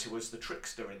referred to as the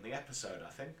Trickster in the episode, I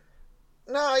think.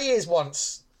 No, he is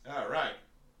once. Oh, right.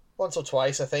 Once or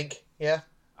twice, I think. Yeah.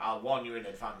 I'll warn you in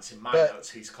advance. In my notes,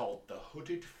 he's called the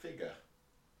Hooded Figure.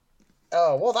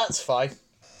 Oh, well, that's fine.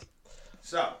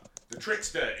 So, the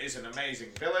Trickster is an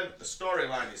amazing villain. The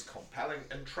storyline is compelling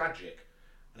and tragic.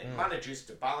 And it manages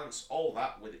to balance all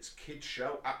that with its kids'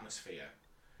 show atmosphere.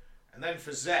 And then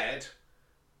for Zed...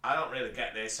 I don't really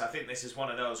get this. I think this is one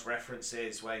of those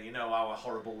references where, you know, our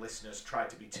horrible listeners try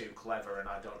to be too clever and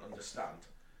I don't understand.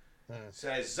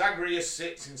 Says, Zagreus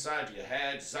sits inside your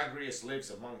head, Zagreus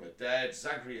lives among the dead,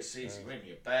 Zagreus sees you in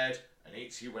your bed and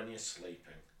eats you when you're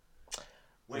sleeping.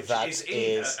 Which is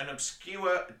either an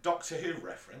obscure Doctor Who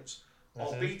reference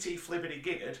or BT Flibbity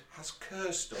Giggard has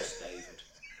cursed us, David.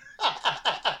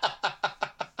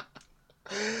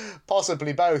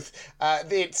 Possibly both.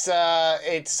 It's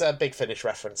a Big Finish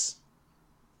reference.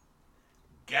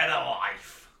 Get a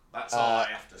life. That's all I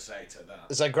have to say to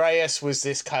that. Zagreus was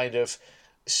this kind of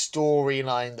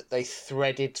storyline that they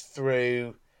threaded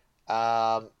through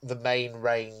the main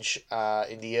range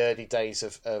in the early days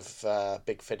of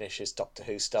Big Finish's Doctor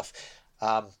Who stuff,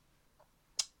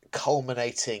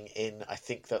 culminating in, I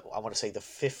think that I want to say the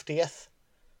 50th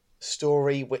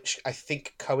story, which I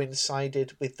think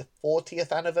coincided with the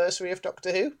 40th anniversary of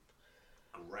Doctor Who.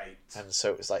 Great. And so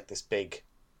it was like this big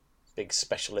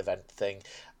special event thing.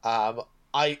 I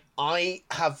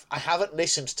haven't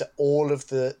listened to all of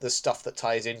the stuff that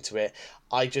ties into it.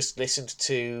 I just listened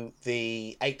to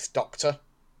the 8th Doctor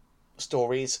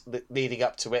stories leading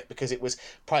up to it because it was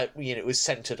it was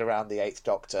centered around the 8th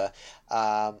Doctor.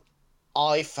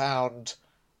 I found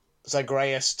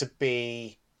Zagreus to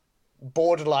be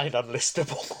borderline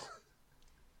unlistenable.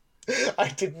 I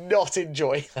did not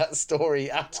enjoy that story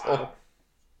at all.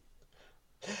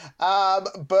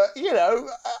 But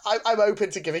I'm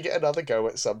open to giving it another go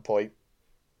at some point.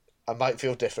 I might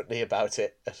feel differently about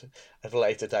it at a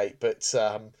later date, but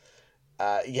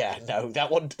yeah, no, that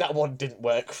one didn't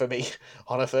work for me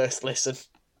on a first listen.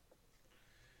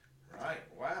 Right,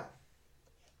 wow.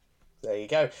 There you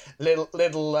go,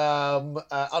 little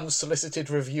unsolicited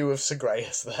review of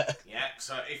Sagreus there. Yeah,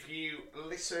 so if you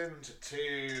listened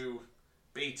to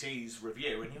BT's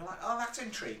review and you're like, oh, that's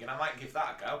intriguing, I might give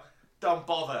that a go, don't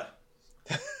bother.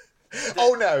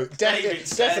 Oh no, David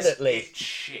says definitely. it's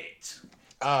shit.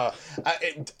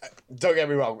 Don't get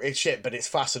me wrong, it's shit, but it's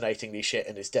fascinatingly shit,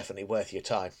 and it's definitely worth your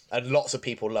time. And lots of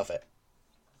people love it.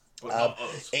 But not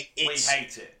us. We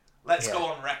hate it. Let's go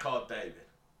on record, David.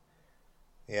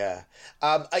 Yeah,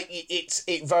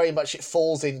 it very much it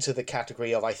falls into the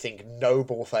category of, I think,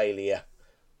 noble failure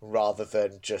rather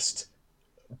than just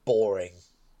boring,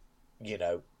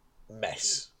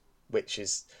 mess, which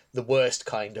is the worst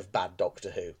kind of bad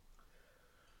Doctor Who.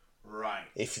 Right.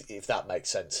 If that makes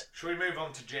sense. Shall we move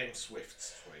on to James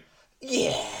Swift's tweet?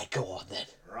 Yeah, go on then.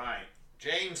 Right.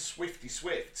 James Swifty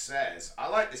Swift says, I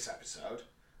like this episode.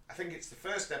 I think it's the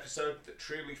first episode that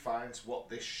truly finds what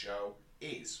this show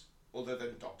is, other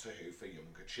than Doctor Who for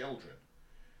younger children.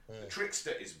 The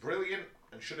Trickster is brilliant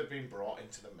and should have been brought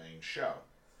into the main show.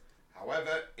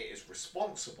 However, it is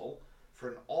responsible for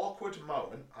an awkward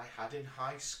moment I had in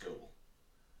high school.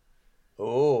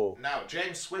 Oh. Now,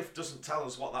 James Swift doesn't tell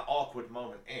us what that awkward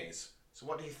moment is. So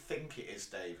what do you think it is,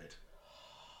 David?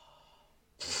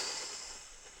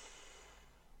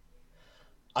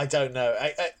 I don't know.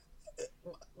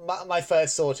 My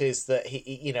first thought is that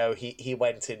he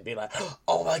went in being like,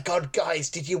 oh my god,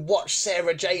 guys, did you watch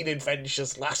Sarah Jane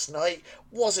Adventures last night?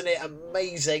 Wasn't it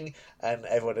amazing? And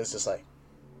everyone is just like,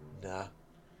 nah.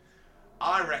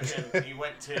 I reckon he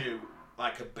went to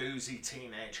like a boozy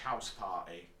teenage house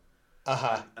party.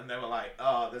 Uh-huh. And they were like,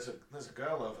 oh, there's a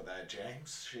girl over there,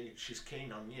 James. She's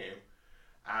keen on you.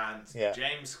 And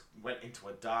James went into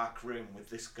a dark room with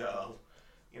this girl.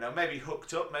 Maybe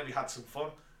hooked up, maybe had some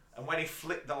fun. And when he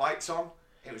flicked the lights on,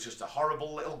 it was just a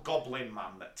horrible little goblin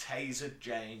man that tasered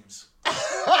James.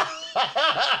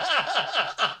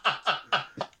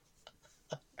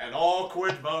 An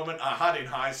awkward moment I had in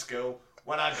high school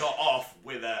when I got off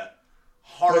with a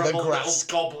horrible little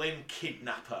goblin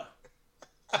kidnapper.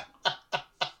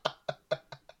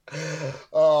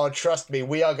 Oh, trust me,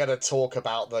 we are going to talk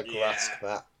about the Grusk,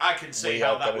 Matt. I can see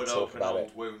how that would open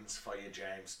old wounds for you,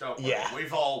 James. Don't worry,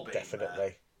 we've all been definitely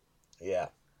there. Yeah.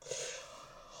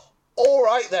 All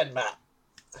right then, Matt.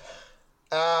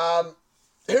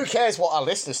 Who cares what our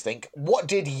listeners think? What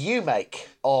did you make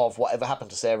of whatever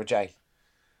happened to Sarah Jane?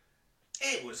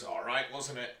 It was all right,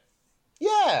 wasn't it?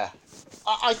 Yeah,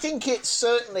 I think it's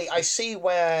certainly. I see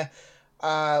where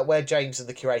James and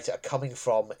the curator are coming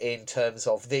from in terms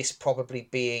of this probably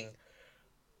being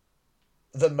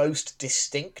the most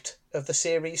distinct of the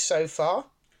series so far.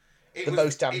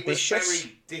 Most ambitious. It was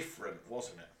very different,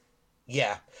 wasn't it?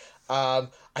 Yeah. I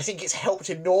think it's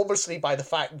helped enormously by the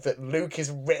fact that Luke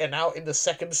is written out in the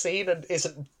second scene and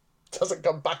doesn't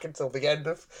come back until the end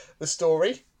of the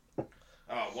story.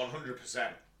 Oh, 100%.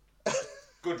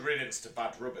 Good riddance to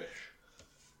bad rubbish.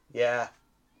 Yeah.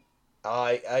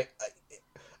 I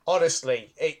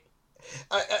honestly,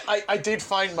 I did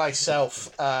find myself,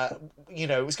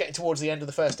 it was getting towards the end of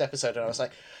the first episode, and I was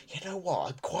like, you know what,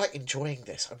 I'm quite enjoying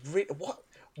this.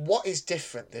 What is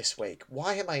different this week?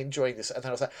 Why am I enjoying this? And then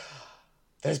I was like,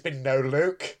 there's been no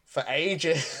Luke for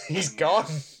ages. He's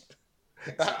gone.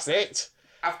 That's it.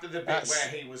 After the bit where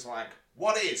he was like,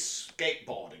 what is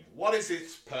skateboarding? What is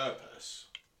its purpose?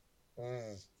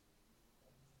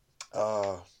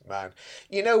 Oh, man.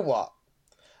 You know what?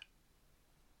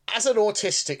 As an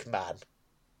autistic man,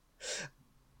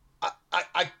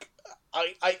 I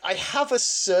have a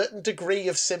certain degree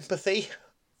of sympathy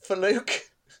for Luke.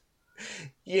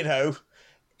 In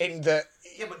that...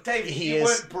 Yeah, but David, you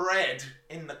weren't bred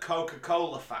in the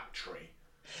Coca-Cola factory.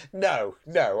 No,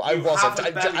 I wasn't.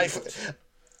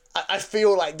 I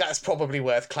feel like that's probably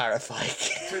worth clarifying.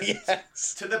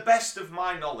 Yes. To the best of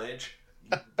my knowledge,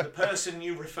 the person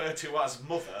you refer to as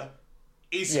mother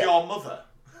is your mother.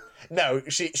 No,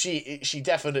 she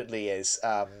definitely is.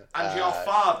 And your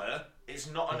father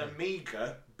is not an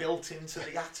Amiga built into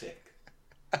the attic.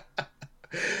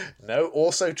 No,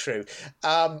 also true.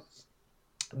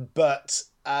 But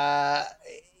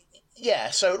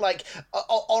so like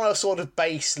on a sort of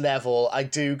base level, I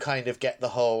do kind of get the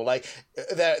whole, like,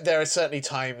 there are certainly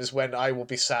times when I will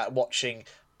be sat watching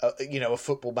a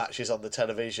football matches on the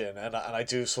television, and I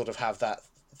do sort of have that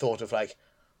thought of like,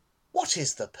 what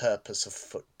is the purpose of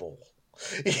football?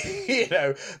 You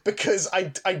know, because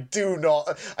I do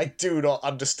not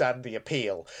understand the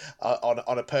appeal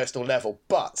on a personal level,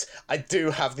 but I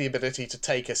do have the ability to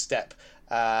take a step,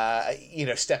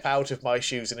 step out of my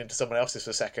shoes and into someone else's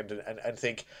for a second and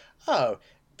think, oh,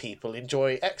 people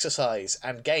enjoy exercise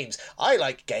and games. I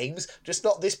like games, just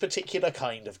not this particular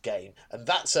kind of game, and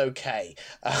that's okay.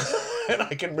 And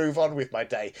I can move on with my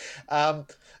day.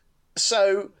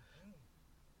 So,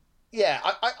 yeah,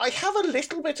 I have a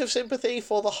little bit of sympathy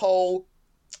for the whole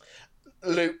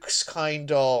Luke's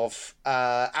kind of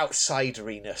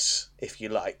outsideriness, if you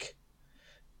like.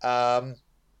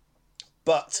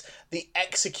 But the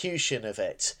execution of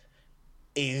it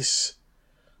is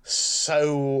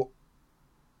so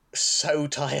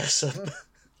tiresome.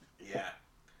 Yeah.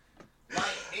 Like,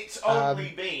 it's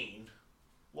only been,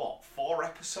 4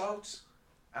 episodes?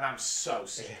 And I'm so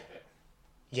sick of it.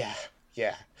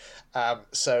 Yeah.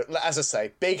 So, as I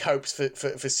say, big hopes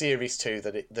for Series 2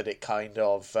 that it kind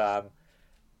of...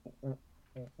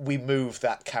 we move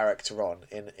that character on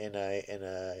in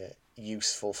a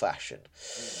useful fashion.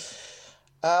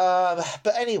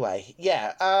 But anyway,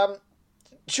 yeah.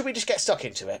 Should we just get stuck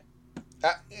into it?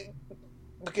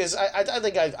 Because I don't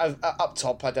think I've up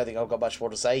top. I don't think I've got much more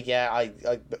to say. Yeah, I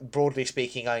broadly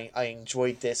speaking, I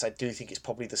enjoyed this. I do think it's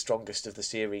probably the strongest of the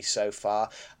series so far.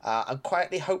 I'm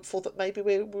quietly hopeful that maybe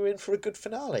we're in for a good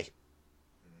finale.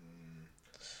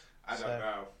 I don't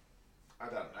know.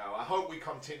 I hope we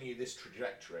continue this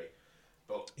trajectory,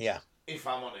 but yeah, if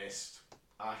I'm honest,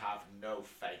 I have no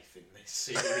faith in this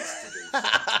series to do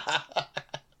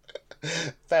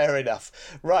so. Fair enough.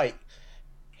 Right.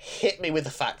 Hit me with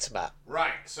the facts, Matt.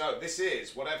 Right, so this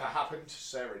is Whatever Happened to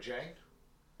Sarah Jane.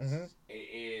 Mm-hmm. It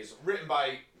is written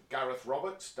by Gareth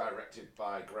Roberts, directed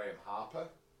by Graham Harper.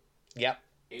 Yep.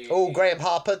 Graham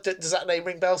Harper. Does that name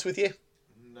ring bells with you?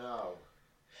 No.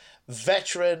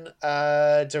 Veteran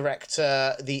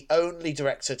director, the only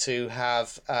director to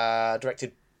have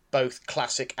directed both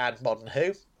classic and modern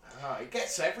Who. Oh, he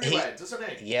gets everywhere, doesn't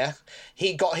he? Yeah.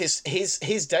 He got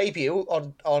his debut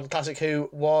on Classic Who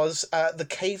was The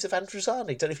Caves of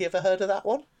Androzani. Don't know if you ever heard of that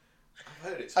one.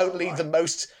 I've heard it's only right.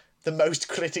 the most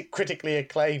critically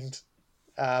acclaimed,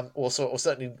 or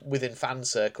certainly within fan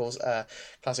circles,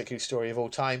 Classic Who story of all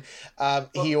time.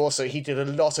 He did a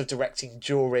lot of directing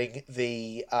during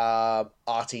the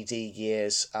RTD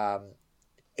years.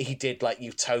 He did like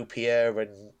Utopia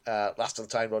and Last of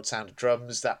the Time Lord Sound of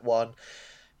Drums, that one.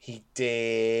 He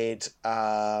did.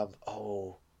 I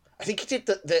think he did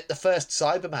the first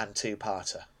Cyberman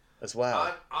 2-parter as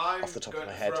well. I'm off the top going of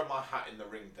my to head. throw my hat in the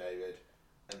ring, David,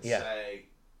 and say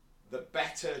the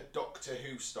better Doctor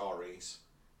Who stories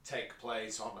take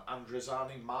place on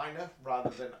Androzani Minor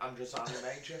rather than Androzani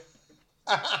Major.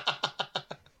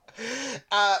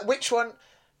 Which one?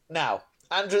 Now,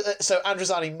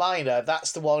 Androzani Minor.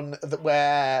 That's the one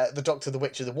where the Doctor, the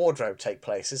Witch, and the Wardrobe takes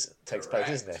place, isn't it?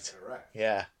 Correct.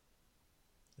 Yeah.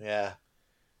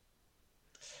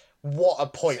 What a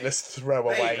pointless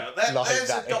throwaway line there's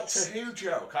that a Doctor Who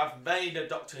joke. I've made a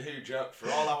Doctor Who joke for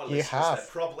all our listeners. Have. They're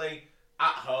probably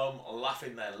at home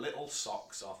laughing their little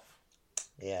socks off.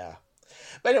 Yeah.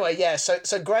 But anyway, yeah, so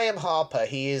Graham Harper,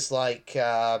 he is like,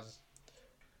 I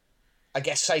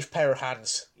guess, safe pair of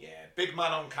hands. Yeah, big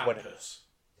man on campus.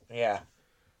 Yeah.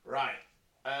 Right.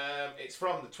 It's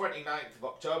from the 29th of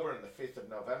October and the 5th of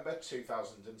November,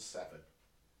 2007.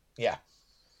 Yeah.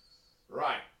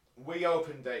 Right. We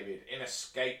open, David, in a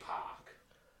skate park.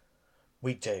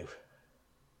 We do.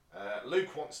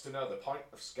 Luke wants to know the point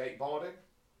of skateboarding.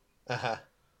 Uh-huh.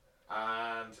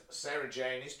 And Sarah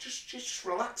Jane is just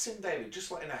relaxing, David,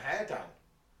 just letting her hair down.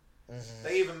 Mm-hmm.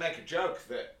 They even make a joke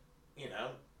that,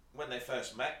 when they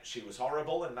first met, she was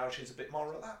horrible and now she's a bit more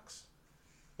relaxed.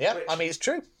 Yeah, I mean, it's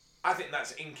true. I think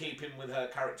that's in keeping with her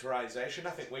characterisation. I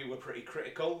think we were pretty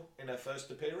critical in her first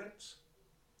appearance.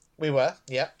 We were,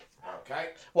 yeah. Okay.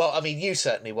 Well, I mean, you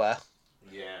certainly were.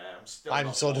 Yeah,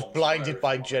 I'm sort of blinded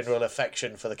by general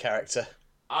affection for the character.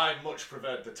 I much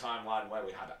preferred the timeline where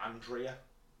we had Andrea.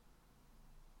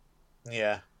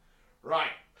 Yeah.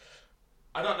 Right.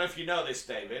 I don't know if you know this,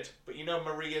 David, but you know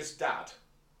Maria's dad?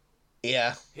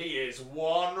 Yeah. He is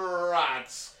one rad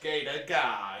skater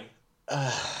guy.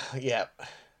 Yeah.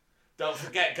 Don't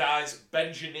forget, guys,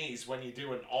 bend your knees when you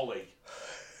do an ollie.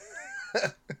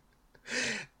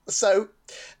 So,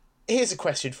 here's a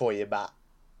question for you, Matt.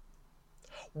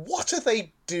 What are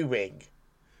they doing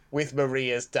with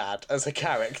Maria's dad as a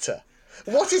character?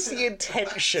 What is the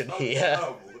intention here?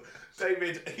 No.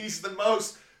 David, he's the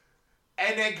most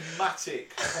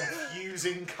enigmatic,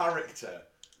 confusing character.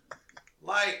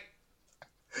 Like,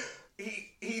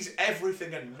 he's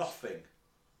everything and nothing.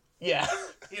 Yeah.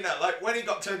 You know, like when he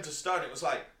got turned to stone, it was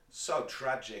like so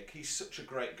tragic. He's such a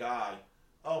great guy.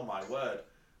 Oh my word!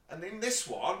 And in this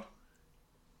one,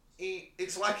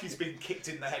 it's like he's been kicked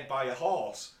in the head by a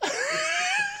horse.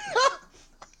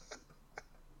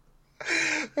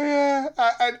 Yeah,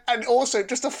 and also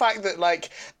just the fact that like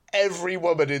every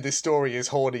woman in this story is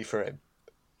horny for him.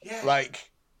 Yeah. Like,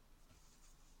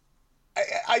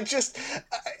 and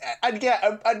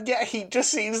yet he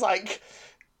just seems like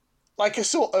a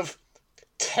sort of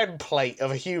template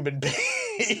of a human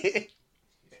being.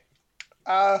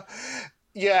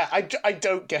 Yeah, I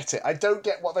don't get it. I don't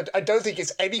get I don't think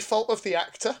it's any fault of the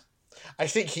actor. I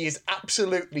think he is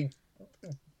absolutely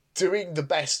doing the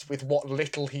best with what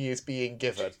little he is being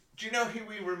given. Do you know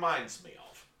who he reminds me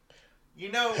of?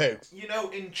 You know Who? You know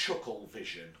in Chuckle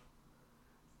Vision.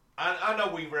 And I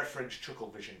know we reference Chuckle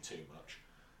Vision too much.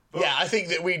 But Yeah, I think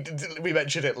that we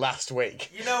mentioned it last week.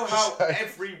 you know how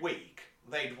every week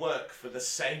they'd work for the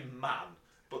same man,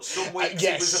 but some weeks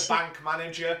yes. he was a bank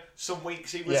manager, some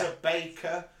weeks he was Yeah. a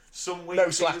baker, some weeks No he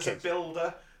was a slacking.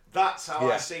 builder. That's how I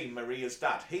Yeah. see Maria's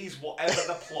dad. He's whatever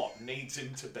the plot needs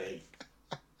him to be.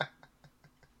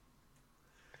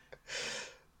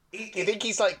 You think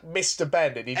he's like Mr.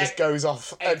 Ben and he just goes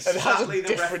off and has a Exactly the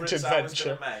different reference I was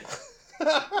adventure? going to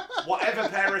make. Whatever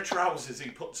pair of trousers he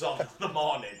puts on in the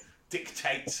morning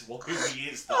dictates who he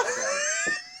is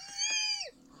that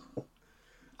day.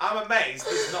 I'm amazed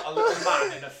there's not a little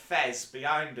man in a fez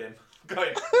behind him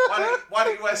going, why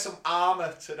don't you wear some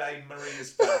armour today,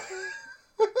 Maria's dad?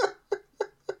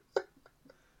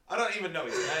 I don't even know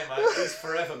his name. He's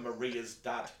forever Maria's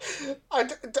dad.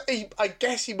 I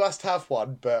guess he must have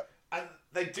one, but And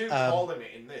they do call him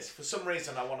it in this. For some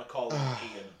reason I want to call him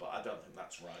Ian, but I don't think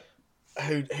that's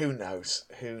right. who knows?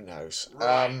 Who knows?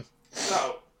 Right.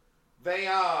 So, they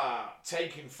are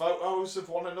taking photos of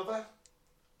one another,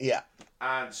 Yeah.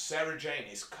 and Sarah Jane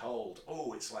is cold.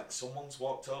 Oh, it's like someone's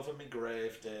walked over my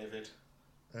grave, David.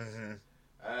 Mm-hmm.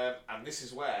 And this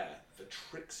is where the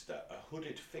trickster, a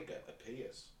hooded figure,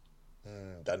 appears.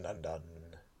 Dun dun dun.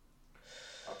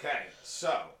 Okay,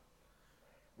 so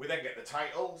we then get the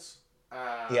titles,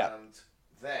 and Yeah.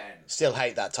 then Still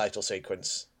hate that title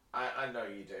sequence. I know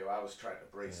you do. I was trying to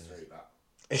breeze through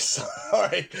that.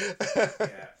 Sorry.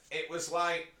 Yeah, it was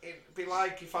like it'd be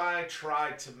like if I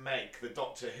tried to make the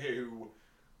Doctor Who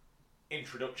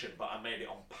introduction, but I made it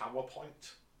on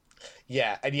PowerPoint.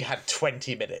 Yeah, and you had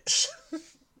 20 minutes.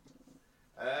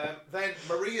 Then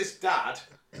Maria's dad,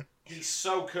 he's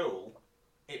so cool,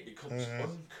 it becomes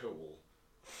uncool.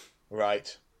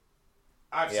 Right.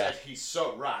 I've Yeah. said he's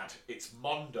so rad, it's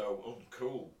Mondo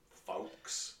uncool,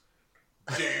 folks.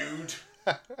 Dude.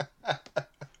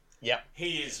 Yep.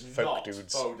 He is Folk not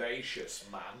dudes. bodacious,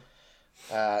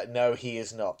 man. No, he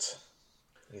is not.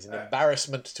 He's an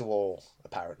embarrassment to all,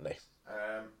 apparently.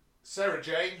 Sarah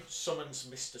Jane summons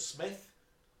Mr. Smith.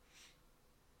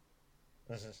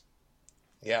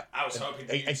 Yeah. I was hoping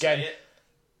you'd again, say it.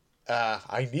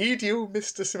 I need you,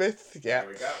 Mr. Smith. Yeah. There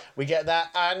we go. We get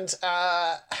that, and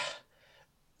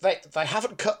they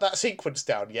haven't cut that sequence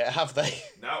down yet, have they?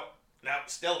 No,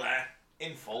 still there.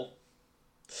 In full.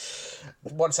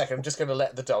 1 second, I'm just going to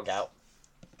let the dog out.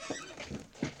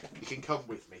 You can come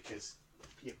with me, because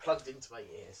you're plugged into my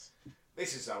ears.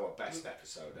 This is our best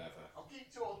episode ever. I'll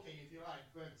keep talking if you like,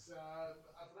 but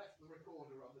I've left the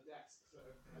recorder on the desk, so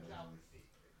I doubt it's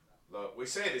Look, we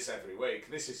say this every week.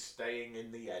 This is staying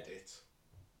in the edit.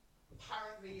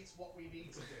 Apparently it's what we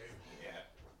need to do. Yeah.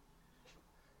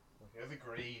 We have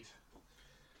agreed.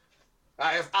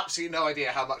 I have absolutely no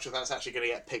idea how much of that's actually going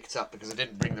to get picked up because I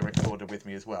didn't bring the recorder with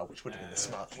me as well, which would have been the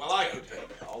smart. Well, I could hear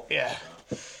it all. Yeah.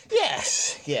 So.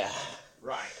 Yes. Yeah.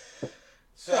 Right.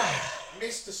 So,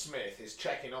 Mr. Smith is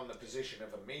checking on the position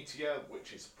of a meteor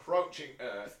which is approaching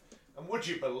Earth. And would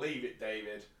you believe it,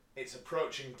 David? It's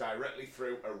approaching directly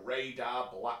through a radar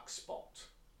black spot.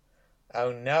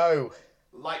 Oh no.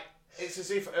 Like, it's as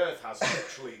if Earth has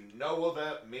literally no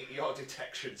other meteor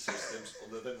detection systems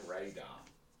other than radar.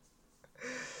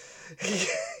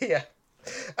 Yeah.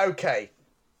 Okay.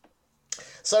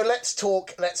 So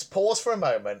let's pause for a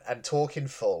moment and talk in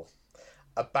full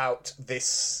about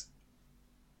this.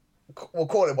 We'll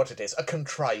call it what it is, a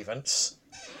contrivance.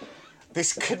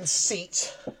 This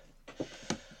conceit.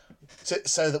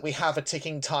 So that we have a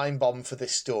ticking time bomb for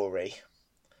this story.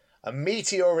 A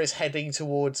meteor is heading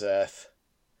towards Earth.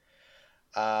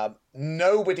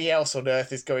 Nobody else on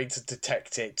Earth is going to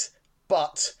detect it.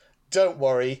 But don't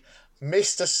worry,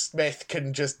 Mr. Smith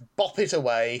can just bop it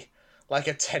away like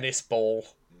a tennis ball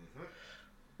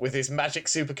with his magic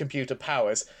supercomputer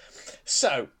powers.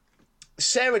 So,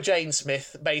 Sarah Jane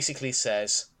Smith basically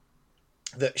says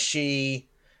that she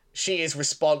she is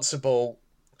responsible.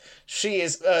 She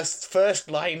is Earth's first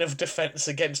line of defense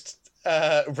against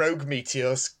rogue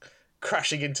meteors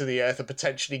crashing into the Earth and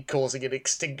potentially causing an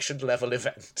extinction level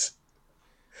event.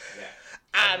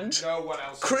 Yeah. And no one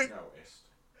else has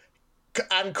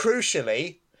noticed. And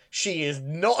crucially, she is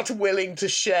not willing to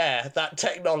share that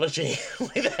technology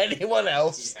with anyone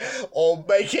else or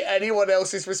make it anyone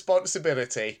else's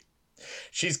responsibility.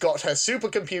 She's got her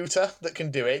supercomputer that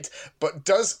can do it, but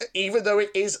even though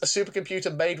it is a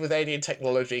supercomputer made with alien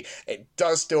technology, it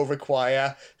does still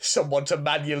require someone to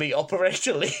manually operate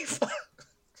a lever.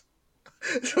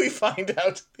 We find out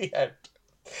at the end.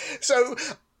 So,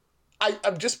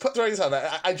 I'm just throwing this out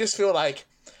there. I just feel like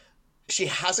she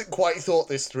hasn't quite thought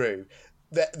this through.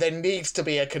 There needs to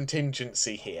be a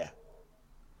contingency here.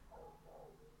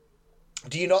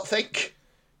 Do you not think?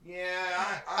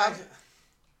 Yeah,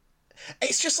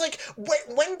 It's just like,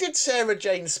 when did Sarah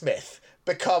Jane Smith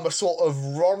become a sort of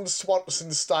Ron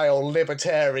Swanson-style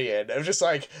libertarian? Of just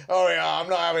like, oh yeah, I'm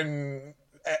not having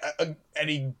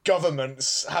any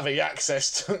governments having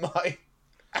access to my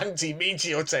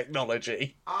anti-meteor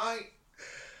technology. At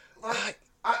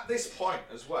this point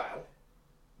as well,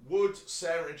 would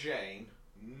Sarah Jane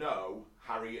know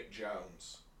Harriet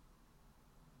Jones?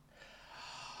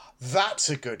 That's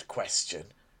a good question.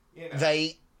 You know.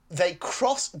 They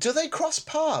cross. Do they cross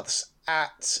paths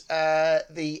at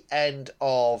the end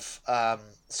of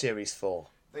series 4?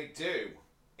 They do.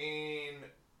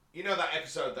 You know that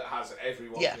episode that has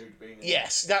everyone who'd been in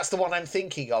Yes, that's the one I'm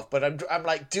thinking of. But I'm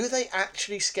like, do they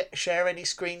actually share any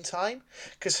screen time?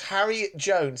 Because Harriet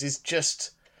Jones is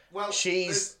just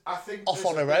she's off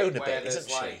on her own a bit, isn't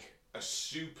she? Like a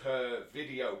super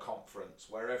video conference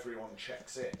where everyone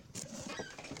checks in.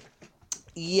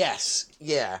 Yes.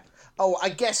 Yeah. Oh, I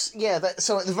guess, yeah,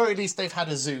 so at the very least they've had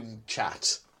a Zoom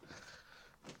chat.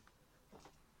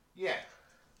 Yeah.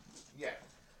 Yeah.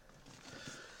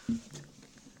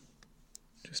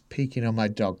 Just peeking on my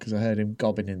dog because I heard him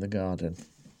gobbing in the garden. I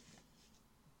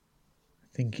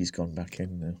think he's gone back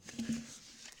in now.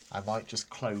 I might just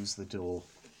close the door.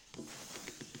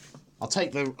 I'll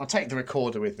take the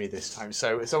recorder with me this time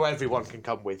so everyone can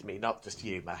come with me, not just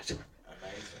you, Matt.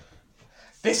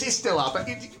 This is still up.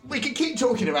 We can keep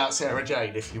talking about Sarah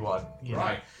Jane if you want.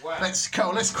 Right. Well,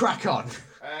 let's crack on.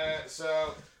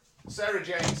 So, Sarah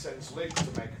Jane sends Luke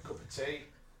to make a cup of tea,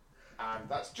 and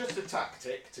that's just a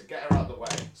tactic to get her out of the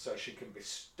way so she can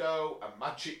bestow a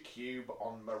magic cube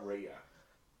on Maria.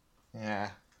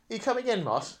 Yeah. Are you coming in,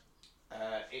 Moss?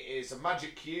 It is a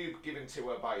magic cube given to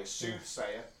her by a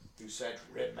soothsayer who said,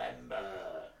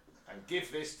 "Remember, and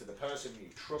give this to the person you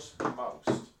trust the most."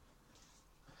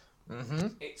 Mm-hmm.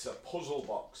 It's a puzzle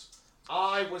box.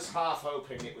 I was half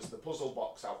hoping it was the puzzle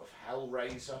box out of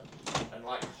Hellraiser, and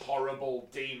like horrible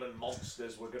demon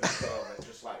monsters were going to come and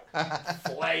just like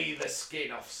flay the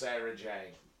skin off Sarah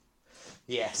Jane.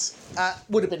 Yes.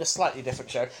 Would have been a slightly different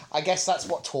show. I guess that's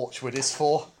what Torchwood is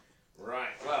for. Right,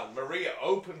 well, Maria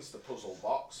opens the puzzle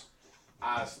box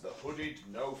as the hooded,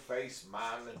 no-face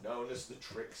man known as the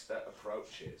Trickster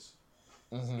approaches.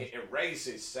 Mm-hmm. It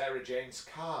erases Sarah Jane's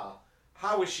car.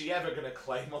 How is she ever going to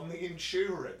claim on the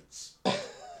insurance?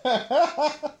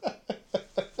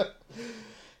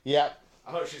 Yep.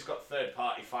 I hope she's got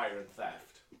third-party fire and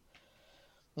theft.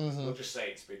 Mm-hmm. We'll just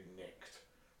say it's been nicked.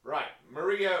 Right,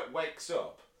 Maria wakes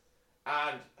up,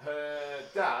 and her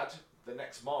dad, the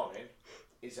next morning,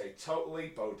 is a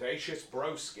totally bodacious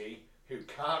broski who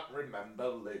can't remember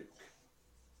Luke.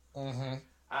 Mm-hmm.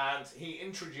 And he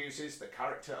introduces the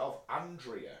character of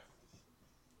Andrea.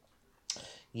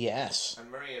 Yes.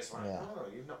 And Maria's like, oh,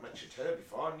 you've not mentioned her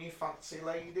before, new fancy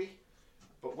lady.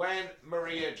 But when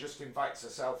Maria just invites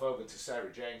herself over to Sarah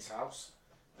Jane's house,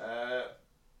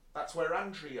 that's where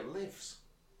Andrea lives.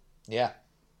 Yeah.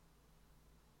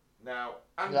 Now,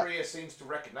 Andrea seems to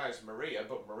recognise Maria,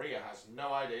 but Maria has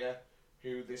no idea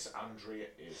who this Andrea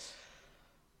is.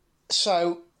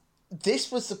 So,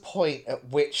 this was the point at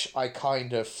which I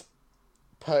kind of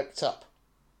perked up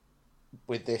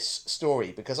with this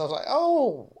story, because I was like,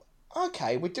 oh,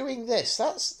 okay, we're doing this.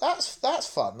 That's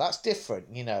fun. That's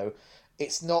different, you know.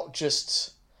 It's not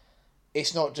just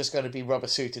going to be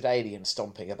rubber-suited aliens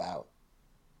stomping about,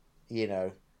 you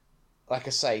know. Like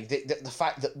I say, the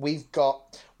fact that we've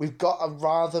got a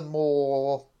rather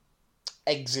more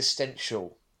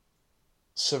existential,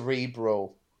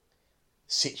 cerebral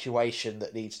situation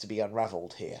that needs to be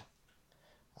unravelled here.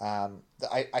 That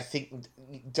I think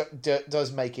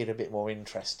does make it a bit more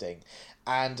interesting.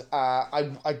 And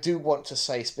I do want to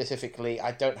say specifically,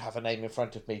 I don't have a name in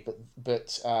front of me,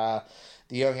 but the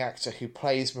young actor who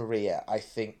plays Maria, I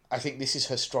think this is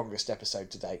her strongest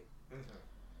episode to date.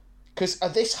 Because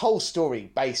this whole story,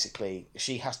 basically,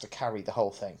 she has to carry the whole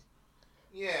thing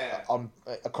Yeah.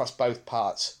 across both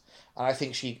parts. And I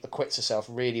think she acquits herself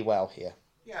really well here.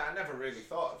 Yeah, I never really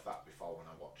thought of that before when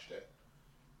I watched it.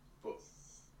 But,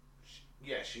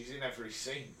 she's in every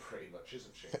scene pretty much,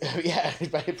 isn't she? Yeah,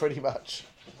 pretty much.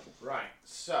 Right,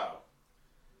 so...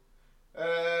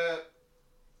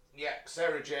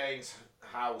 Sarah Jane's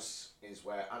house is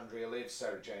where Andrea lives.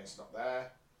 Sarah Jane's not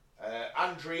there.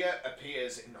 Andrea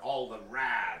appears in all the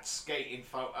rad skating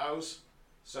photos.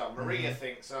 So Maria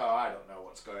thinks, I don't know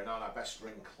what's going on, I best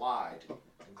ring Clyde.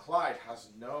 And Clyde has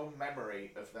no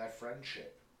memory of their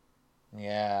friendship.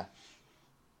 Yeah.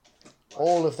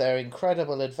 All of their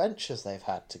incredible adventures they've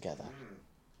had together.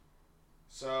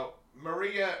 So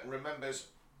Maria remembers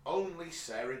only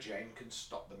Sarah Jane can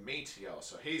stop the meteor.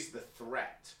 So here's the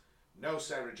threat. No,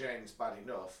 Sarah Jane's bad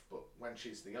enough, but when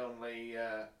she's the only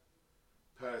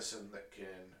person that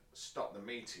can stop the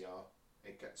meteor,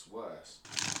 it gets worse.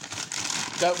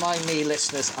 Don't mind me,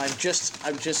 listeners. I'm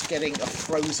just getting a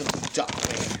frozen duck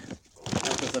wing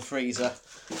out of the freezer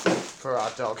for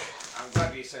our dog. I'm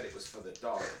glad you said it was for the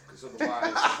dog, because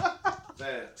otherwise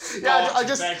the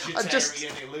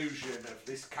vegetarian illusion of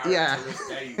this character of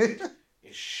David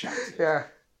is shattered. Yeah.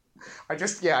 I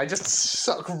just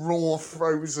suck raw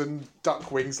frozen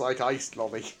duck wings like ice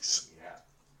lollies. Yeah.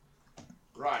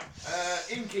 Right.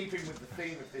 In keeping with the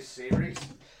theme of this series,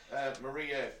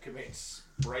 Maria commits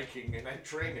breaking and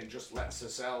entering and just lets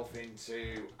herself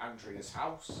into Andrea's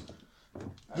house.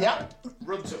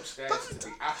 Runs upstairs to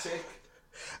the attic.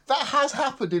 That has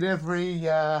happened in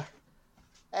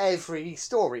every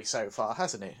story so far,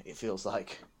 hasn't it? It feels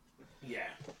like. Yeah.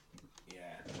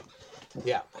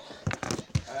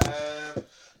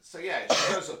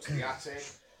 She goes up to the attic,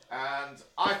 and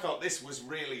I thought this was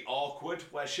really awkward,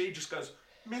 where she just goes,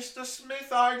 "Mr.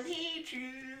 Smith, I need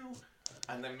you,"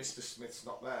 and then Mr. Smith's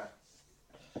not there.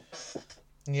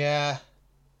 Yeah.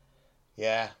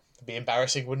 It'd be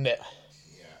embarrassing, wouldn't it?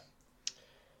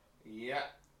 Yeah.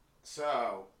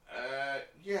 So,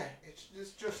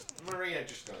 it's just Maria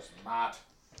just goes mad,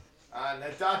 and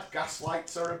her dad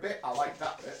gaslights her a bit. I like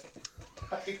that bit.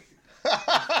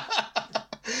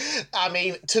 I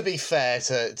mean, to be fair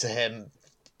to him,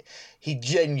 he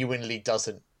genuinely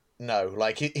doesn't know.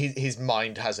 Like, his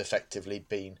mind has effectively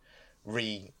been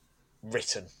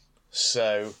rewritten.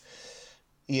 So,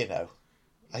 I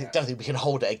don't think we can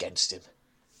hold it against him.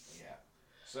 Yeah.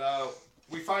 So,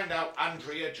 we find out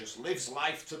Andrea just lives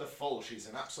life to the full. She's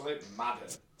an absolute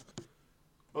madden.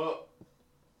 But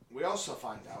we also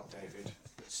find out, David,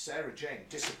 that Sarah Jane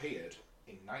disappeared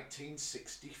in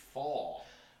 1964.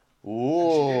 Ooh.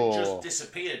 And she didn't just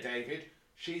disappear, David.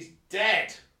 She's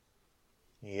dead.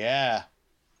 Yeah.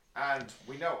 And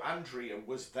we know Andrea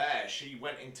was there. She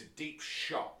went into deep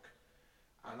shock.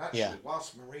 And actually,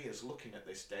 whilst Maria's looking at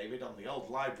this, David, on the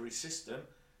old library system,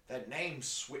 their names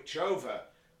switch over.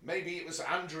 Maybe it was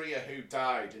Andrea who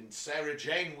died and Sarah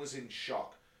Jane was in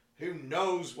shock. Who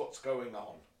knows what's going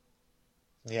on?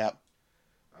 Yeah.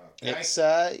 Okay. It's,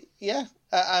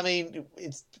 I mean,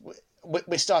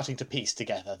 we're starting to piece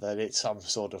together that it's some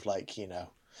sort of Yeah.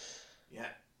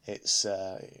 It's,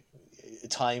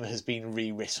 time has been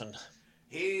rewritten.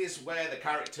 Here's where the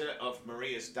character of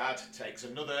Maria's dad takes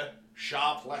another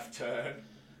sharp left turn.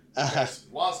 Because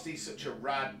whilst he's such a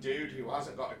rad dude who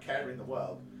hasn't got a care in the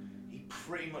world, he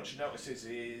pretty much notices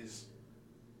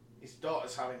his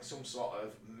daughter's having some sort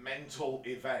of mental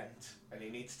event and he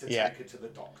needs to take her to the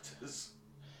doctors.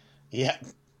 Yeah.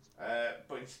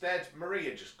 But instead,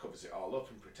 Maria just covers it all up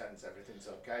and pretends everything's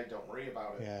okay. Don't worry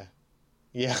about it.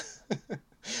 Yeah.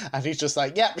 And he's just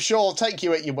like, "Yep, sure, I'll take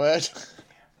you at your word."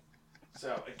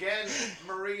 So again,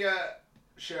 Maria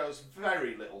shows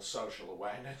very little social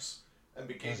awareness and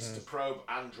begins to probe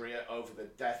Andrea over the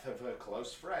death of her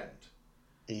close friend.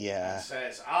 Yeah. And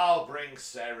says, "I'll bring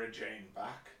Sarah Jane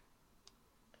back."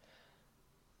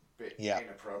 Bit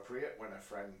inappropriate when a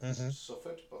friend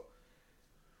suffered, but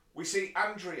we see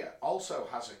Andrea also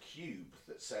has a cube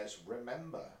that says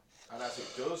 "Remember," and as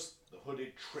it does, the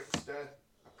hooded trickster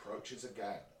approaches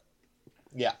again.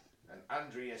 Yeah. And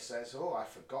Andrea says, "Oh, I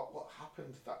forgot what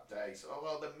happened that day."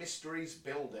 So, the mystery's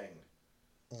building.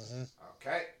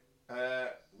 Okay.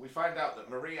 We find out that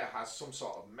Maria has some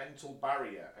sort of mental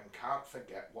barrier and can't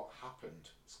forget what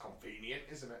happened. It's convenient,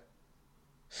 isn't it?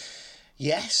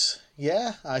 Yes.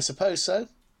 Yeah, I suppose so.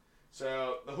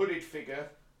 So the hooded figure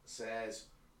says,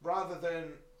 "Rather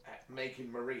than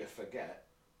making Maria forget,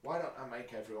 why don't I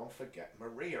make everyone forget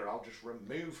Maria? I'll just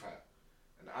remove her."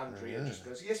 And Andrea just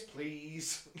goes, "Yes,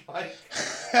 please."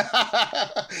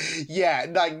 Yeah,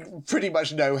 pretty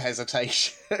much no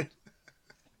hesitation.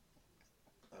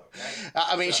 Okay.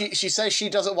 I mean, she says she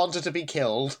doesn't want her to be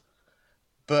killed,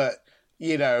 but,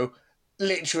 you know,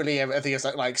 literally everything is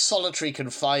like solitary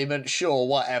confinement, sure,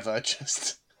 whatever,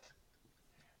 just...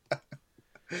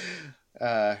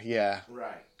 yeah.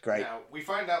 Right. Great. Now, we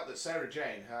find out that Sarah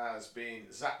Jane has been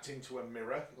zapped into a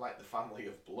mirror like the family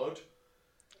of blood.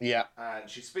 Yeah. And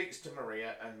she speaks to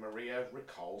Maria, and Maria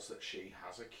recalls that she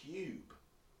has a cube.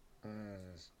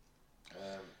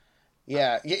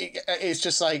 Yeah, it's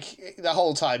just like, the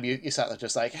whole time you sat there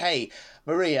just like, hey,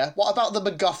 Maria, what about the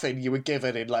MacGuffin you were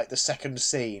given in, like, the second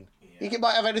scene? Yeah. You think it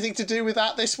might have anything to do with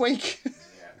that this week? Yeah.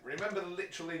 Remember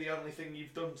literally the only thing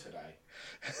you've done today.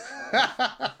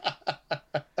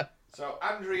 So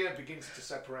Andrea begins to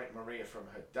separate Maria from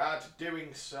her dad.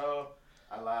 Doing so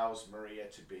allows Maria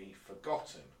to be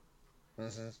forgotten.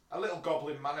 Mm-hmm. A little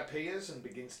goblin man appears and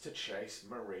begins to chase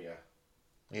Maria.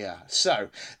 Yeah. So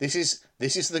this is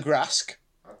the Grask.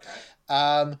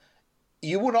 Okay.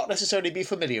 You will not necessarily be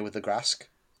familiar with the Grask.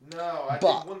 No, I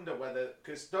did wonder whether,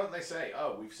 because don't they say,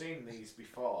 oh, we've seen these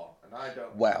before, and I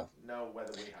don't know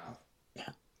whether we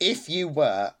have. If you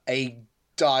were a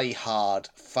die-hard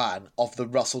fan of the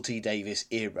Russell T Davies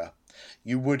era,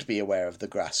 you would be aware of the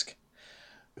Grask,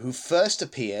 who first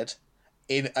appeared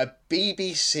in a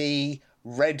BBC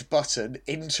Red Button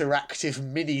interactive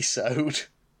minisode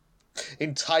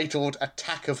entitled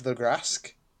Attack of the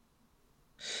Grask,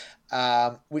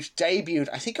 which debuted,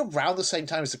 I think, around the same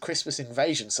time as the Christmas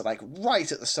Invasion, so like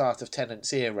right at the start of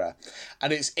Tennant's era.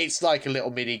 And it's like a little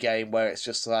mini game where it's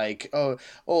just like,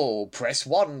 oh, press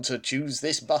 1 to choose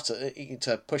this button,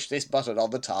 to push this button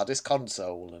on the TARDIS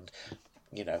console, and,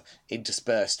 you know,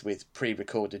 interspersed with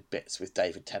pre-recorded bits with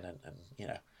David Tennant and, you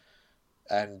know,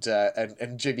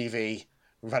 and Jimmy V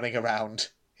running around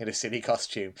in a silly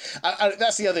costume. And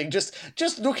that's the other thing,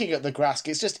 just looking at the Grask,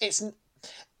 it's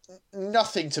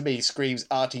nothing to me screams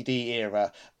RTD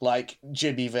era like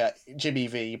Jimmy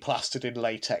V plastered in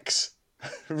latex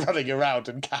running around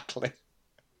and cackling.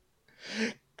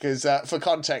 Because for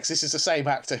context, this is the same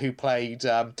actor who played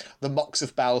the Mox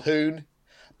of Balhoun,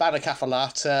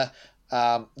 Banacafalata,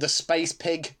 the Space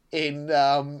Pig in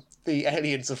the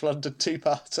Aliens of London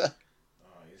two-parter.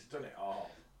 Oh, he's done it all.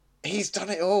 He's done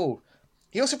it all.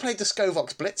 He also played the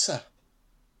Skovox Blitzer.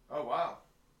 Oh, wow.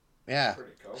 Yeah. That's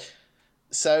pretty cool.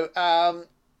 So,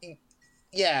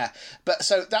 yeah. But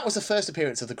so that was the first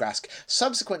appearance of the Grask.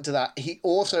 Subsequent to that, he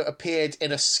also appeared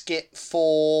in a skit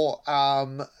for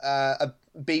a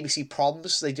BBC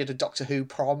Proms. They did a Doctor Who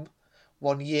prom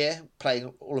one year,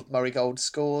 playing all of Murray Gold's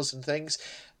scores and things.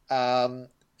 So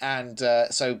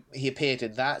he appeared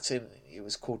in that. It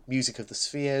was called Music of the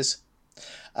Spheres.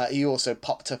 He also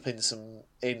popped up in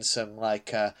some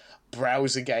like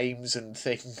browser games and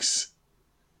things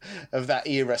of that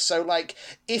era. So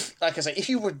if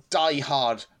you were a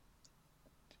die-hard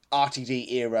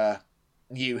RTD era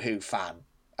New Who fan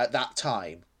at that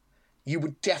time, you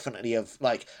would definitely have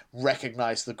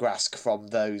recognised the Grask from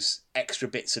those extra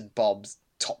bits and bobs,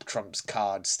 top trumps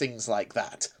cards, things like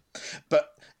that.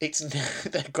 But the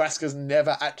Grask has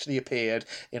never actually appeared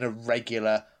in a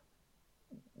regular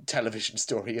television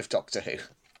story of Doctor Who.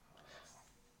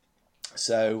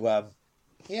 So,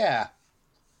 yeah.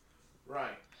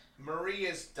 Right.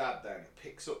 Maria's dad then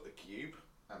picks up the cube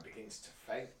and begins to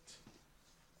faint.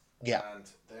 Yeah. And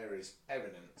there is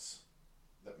evidence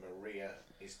that Maria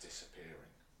is disappearing.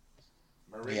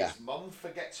 Maria's mum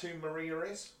forgets who Maria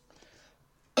is.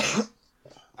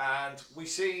 And we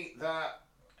see that,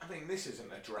 I mean, this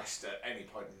isn't addressed at any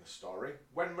point in the story.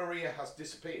 When Maria has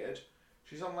disappeared,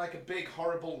 she's on like a big,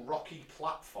 horrible, rocky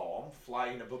platform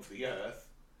flying above the earth.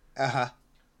 Uh-huh.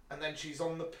 And then she's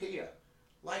on the pier.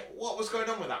 Like, what was going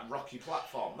on with that rocky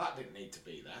platform? That didn't need to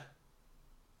be there.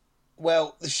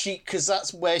 Well, because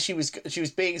that's where she was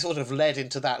being sort of led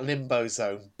into that limbo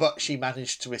zone, but she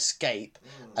managed to escape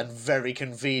and very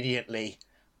conveniently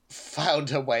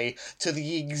found her way to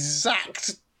the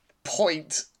exact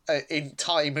point in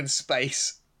time and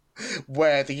space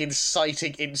where the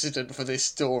inciting incident for this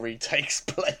story takes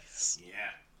place. Yeah.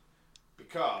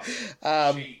 Because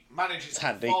she manages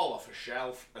to fall off a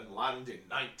shelf and land in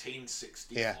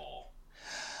 1964. Yeah.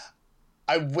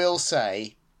 I will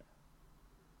say,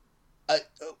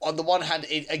 on the one hand,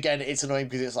 it's annoying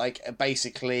because it's like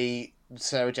basically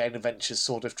Sarah Jane Adventures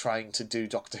sort of trying to do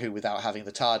Doctor Who without having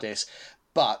the TARDIS,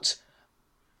 but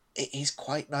it is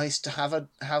quite nice to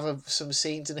have some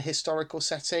scenes in a historical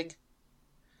setting.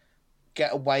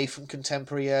 Get away from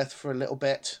contemporary Earth for a little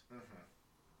bit.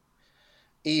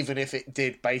 Even if it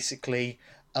did basically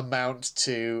amount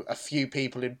to a few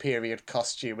people in period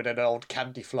costume and an old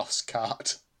candy floss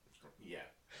cart. Yeah.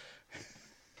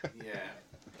 Yeah.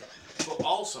 But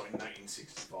also in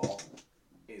 1964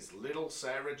 is Little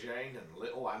Sarah Jane and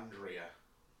Little Andrea.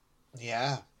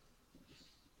 Yeah.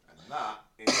 And that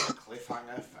is the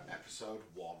cliffhanger for episode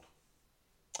 1.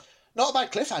 Not a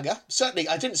bad cliffhanger. Certainly,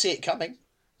 I didn't see it coming.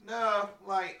 No,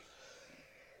 like...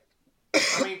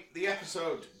 I mean, the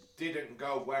episode didn't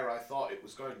go where I thought it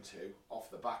was going to off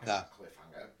the back of that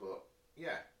cliffhanger, but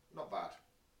yeah, not bad.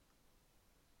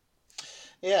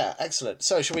 Yeah, excellent.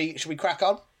 So, should we crack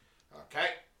on? Okay.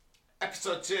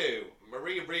 Episode 2.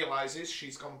 Maria realises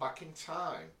she's gone back in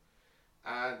time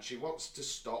and she wants to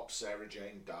stop Sarah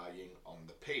Jane dying on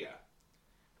the pier.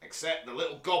 Except the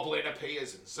little goblin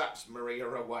appears and zaps Maria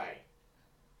away.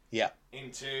 Yeah.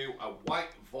 Into a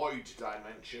white void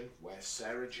dimension where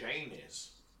Sarah Jane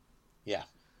is. Yeah.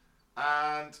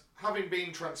 And having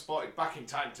been transported back in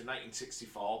time to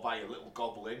 1964 by a little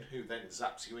goblin who then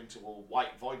zaps you into a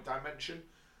white void dimension,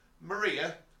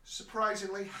 Maria,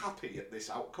 surprisingly happy at this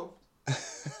outcome.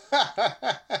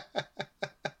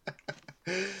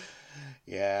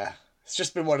 Yeah. It's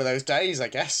just been one of those days, I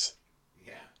guess.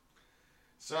 Yeah.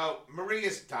 So,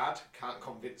 Maria's dad can't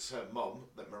convince her mum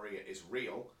that Maria is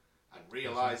real and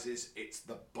realises it's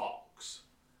the box.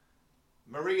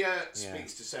 Maria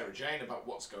speaks to Sarah Jane about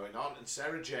what's going on, and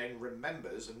Sarah Jane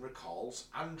remembers and recalls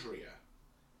Andrea.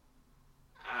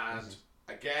 And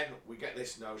again, we get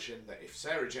this notion that if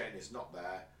Sarah Jane is not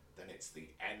there, then it's the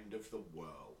end of the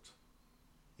world.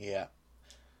 Yeah.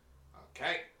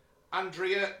 Okay.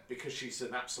 Andrea, because she's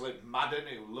an absolute madden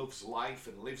who loves life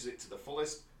and lives it to the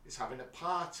fullest, is having a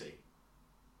party.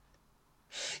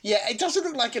 Yeah, it doesn't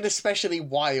look like an especially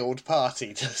wild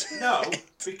party, does it? No,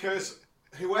 because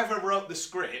whoever wrote the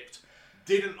script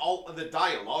didn't alter the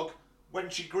dialogue when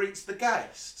she greets the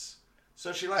guests.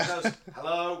 So she like goes,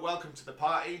 "Hello, welcome to the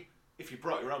party. If you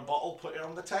brought your own bottle, put it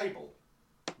on the table."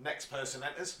 Next person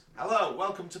enters, "Hello,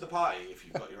 welcome to the party. If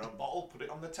you've got your own bottle, put it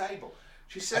on the table."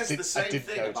 She says the same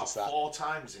thing about 4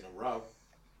 times in a row.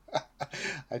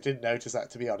 I didn't notice that,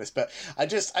 to be honest, but I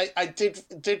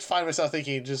did find myself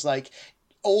thinking, just like,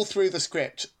 all through the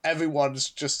script, everyone's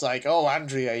just like, "Oh,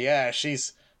 Andrea, yeah,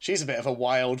 she's a bit of a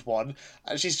wild one,"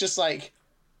 and she's just like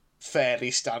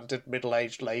fairly standard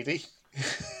middle-aged lady.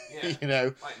 Yeah. You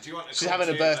know, Like, do you want to she's come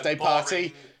having a to birthday boring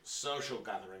party. social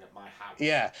gathering at my house?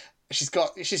 Yeah, she's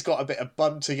got a bit of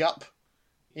bunting up.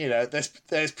 You know,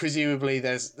 there's presumably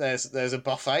there's a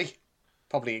buffet,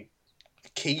 probably a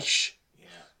quiche. Yeah.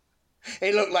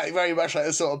 It looked like very much like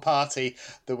the sort of party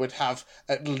that would have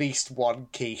at least one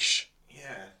quiche.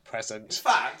 Yeah. Present. In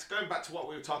fact, going back to what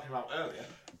we were talking about earlier,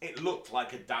 it looked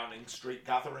like a Downing Street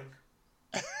gathering.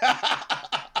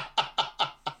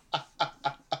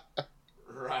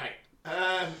 Right.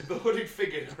 The hooded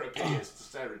figure appears to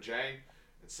Sarah Jane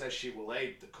and says she will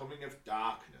aid the coming of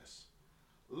darkness.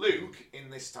 Luke, in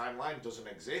this timeline, doesn't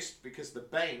exist because the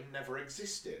Bane never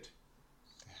existed.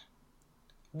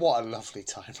 What a lovely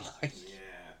timeline.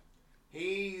 Yeah.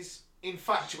 He's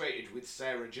infatuated with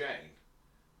Sarah Jane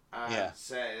and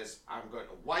says, "I'm going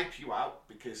to wipe you out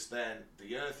because then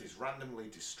the Earth is randomly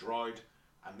destroyed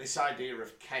and this idea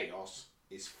of chaos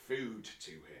is food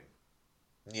to him."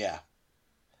 Yeah.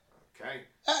 Okay.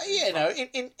 You know,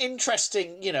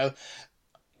 interesting, you know,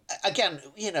 again,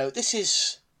 you know, this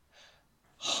is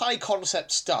high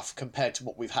concept stuff compared to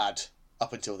what we've had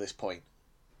up until this point,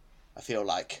 I feel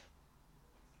like.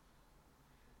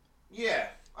 Yeah,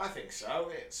 I think so.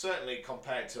 It's certainly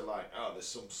compared to like, oh, there's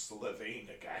some Slovene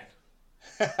again.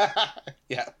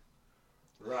 Yeah.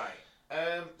 Right.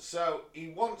 So he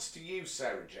wants to use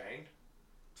Sarah Jane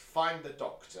to find the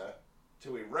Doctor,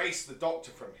 to erase the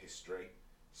Doctor from history,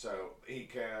 so he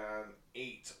can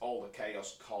eat all the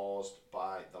chaos caused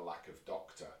by the lack of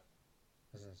Doctor.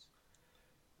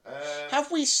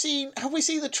 Have we seen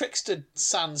the Trickster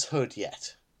Sans hood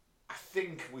yet? I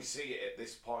think we see it at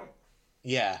this point.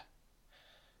 Yeah.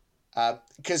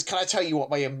 Because can I tell you what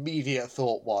my immediate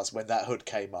thought was when that hood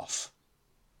came off?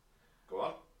 Go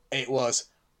on. It was,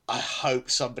 I hope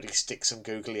somebody sticks some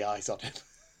googly eyes on him.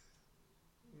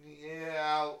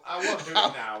 Yeah, I won't do it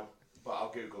now, but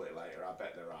I'll Google it later. I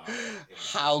bet there are.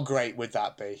 How great would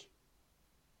that be?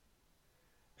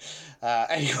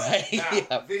 Anyway,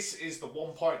 now, this is the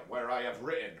one point where I have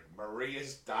written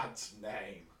Maria's dad's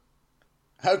name.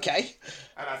 Okay.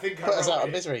 And I think I Put us wrote out of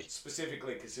it misery.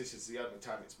 specifically because this is the only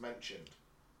time it's mentioned.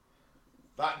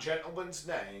 That gentleman's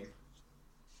name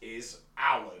is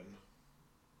Alan.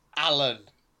 Alan.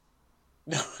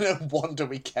 No wonder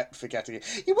we kept forgetting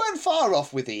it. You weren't far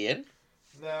off with Ian.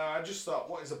 No, I just thought,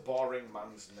 what is a boring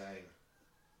man's name?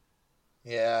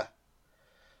 Yeah.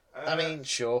 I mean,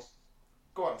 sure.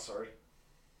 Go on, sorry.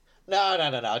 No.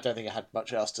 I don't think I had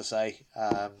much else to say.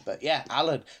 But yeah,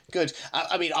 Alan, good.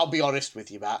 I mean, I'll be honest with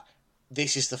you, Matt.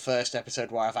 This is the first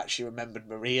episode where I've actually remembered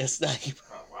Maria's name.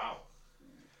 Oh, wow.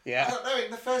 Yeah. I don't know,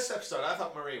 in the first episode I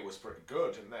thought Maria was pretty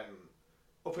good, and then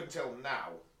up until now,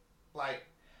 like,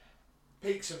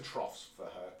 peaks and troughs for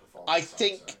her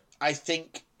performance. I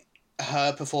think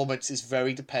her performance is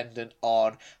very dependent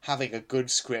on having a good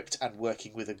script and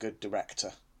working with a good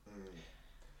director.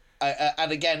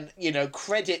 And again,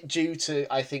 credit due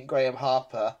to, I think, Graham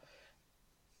Harper.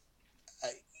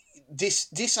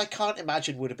 This I can't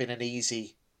imagine would have been an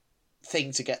easy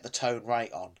thing to get the tone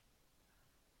right on.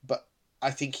 But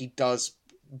I think he does,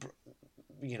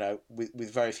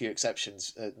 with very few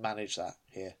exceptions, manage that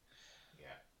here.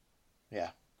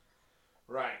 Yeah.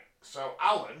 Right, so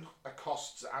Alan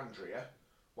accosts Andrea,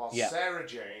 while Sarah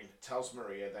Jane tells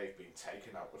Maria they've been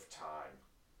taken out of time.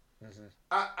 Mm-hmm.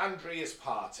 At Andrea's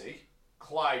party,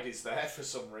 Clyde is there for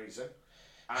some reason.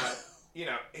 And,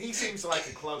 he seems like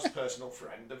a close personal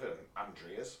friend of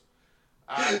Andrea's.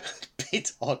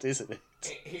 Bit odd, isn't it?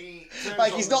 He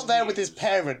he's not there with his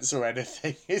parents or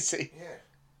anything, is he? Yeah.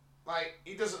 Like,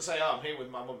 he doesn't say, "Oh, I'm here with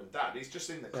my mum and dad." He's just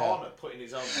in the corner putting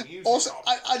his own music also,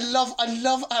 on.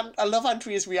 I love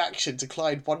Andrea's reaction to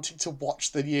Clyde wanting to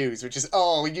watch the news, which is,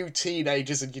 "Oh, you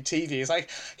teenagers and your TV." It's like,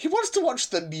 he wants to watch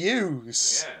the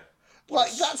news. Yeah.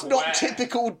 Like, that's not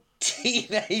typical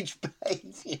teenage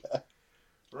behaviour.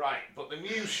 Right, but the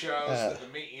news shows that the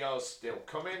meteor's still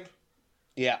coming.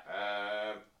 Yeah.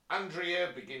 Andrea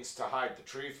begins to hide the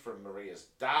truth from Maria's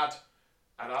dad.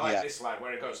 And I like this line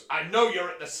where he goes, "I know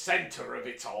you're at the centre of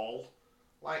it all."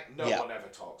 Like, no one ever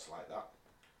talks like that.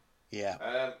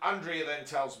 Yeah. Andrea then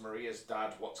tells Maria's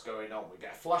dad what's going on. We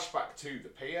get a flashback to the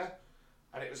pier,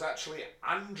 and it was actually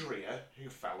Andrea who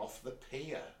fell off the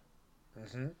pier.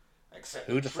 Mm-hmm. Except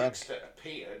the trickster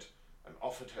appeared and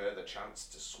offered her the chance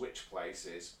to switch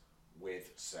places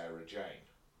with Sarah Jane.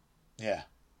 Yeah.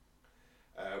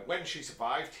 When she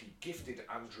survived, he gifted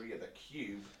Andrea the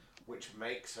cube, which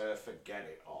makes her forget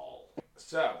it all.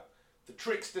 So, the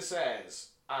trickster says,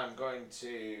 "I'm going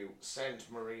to send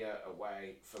Maria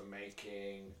away for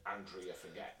making Andrea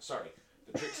forget." Sorry,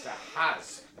 the trickster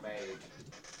has made...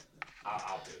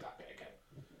 I'll do that bit again.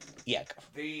 Yeah.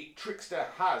 The trickster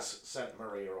has sent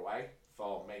Maria away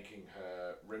for making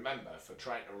her remember, for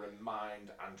trying to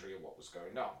remind Andrea what was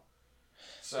going on.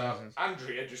 So,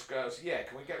 Andrea just goes, "Yeah,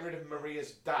 can we get rid of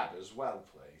Maria's dad as well,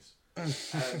 please?"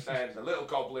 And then the little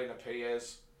goblin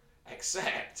appears,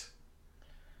 except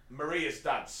Maria's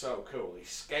dad's so cool, he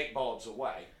skateboards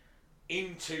away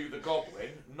into the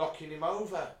goblin, knocking him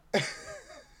over.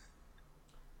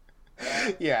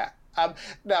 Yeah.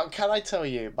 Now, can I tell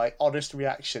you my honest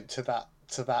reaction to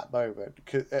that moment?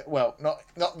 Well,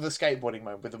 not the skateboarding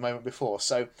moment, but the moment before.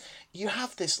 So, you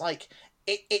have this, like...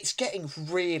 It's getting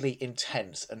really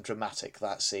intense and dramatic,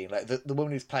 that scene. Like, the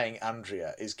woman who's playing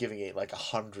Andrea is giving it, like,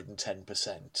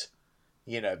 110%.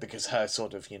 Because her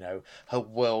sort of, her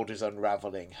world is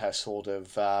unravelling. Her sort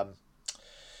of...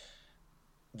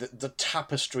 the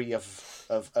tapestry of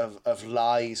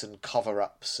lies and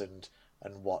cover-ups and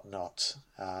whatnot.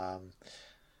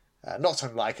 Not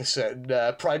unlike a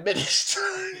certain Prime Minister.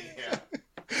 Yeah.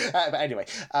 But anyway,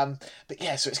 but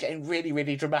yeah, so it's getting really,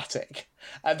 really dramatic.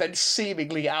 And then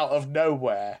seemingly out of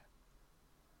nowhere,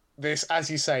 this, as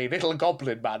you say, little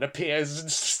goblin man appears and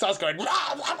starts going... And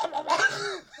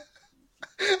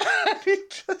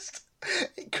it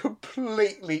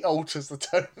completely alters the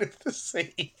tone of the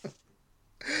scene.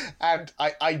 And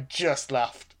I just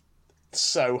laughed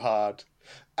so hard.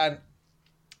 And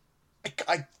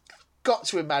I got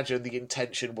to imagine the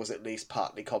intention was at least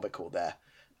partly comical there.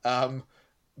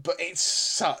 But it's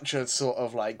such a sort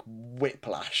of, like,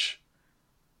 whiplash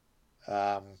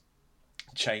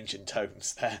change in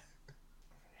tones there.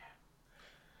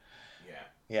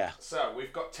 Yeah. So,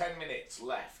 we've got 10 minutes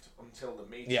left until the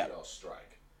meteor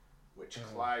strike, which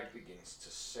Clyde begins to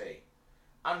see.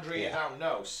 Andrea now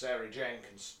knows Sarah Jane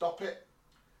can stop it,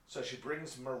 so she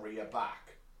brings Maria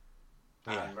back.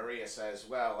 And Maria says,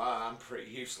 "Well, I'm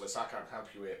pretty useless, I can't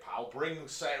help you here, pal. Bring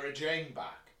Sarah Jane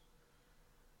back."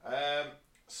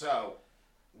 So,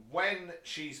 when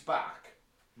she's back,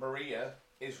 Maria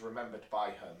is remembered by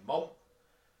her mum,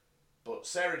 but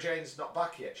Sarah Jane's not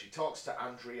back yet. She talks to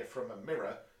Andrea from a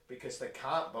mirror because they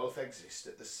can't both exist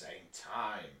at the same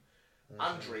time.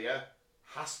 Andrea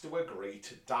has to agree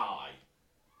to die.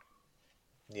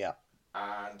 Yeah.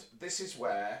 And this is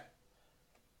where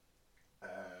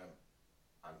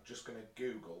I'm just going to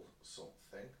Google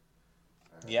something.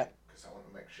 Because I want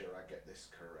to make sure I get this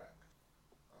correct.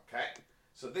 Okay.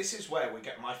 So this is where we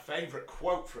get my favourite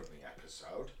quote from the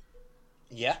episode.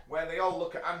 Yeah. where they all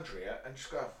look at Andrea and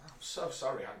just go, "I'm so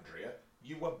sorry, Andrea.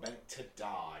 You were meant to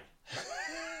die."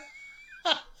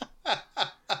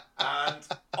 And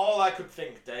all I could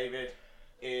think, David,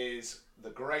 is the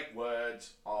great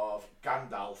words of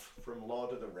Gandalf from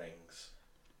Lord of the Rings,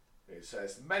 who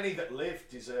says, "Many that live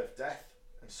deserve death,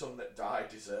 and some that die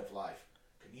deserve life.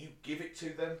 Can you give it to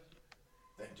them?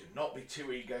 Then do not be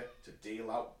too eager to deal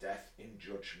out death in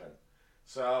judgment."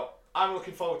 So I'm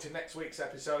looking forward to next week's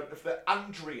episode of the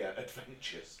Andrea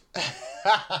Adventures,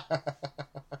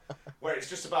 where it's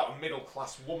just about a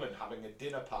middle-class woman having a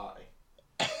dinner party.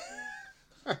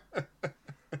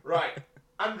 Right,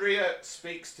 Andrea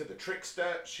speaks to the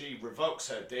trickster. She revokes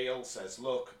her deal, says,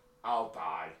 "Look, I'll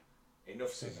die.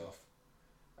 Enough's enough."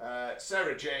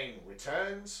 Sarah Jane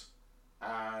returns,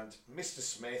 and Mr.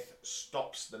 Smith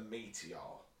stops the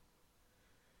meteor.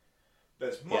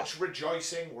 There's much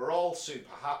rejoicing. We're all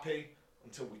super happy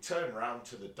until we turn around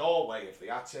to the doorway of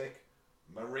the attic.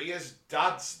 Maria's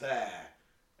dad's there,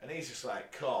 and he's just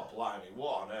like, "God blimey,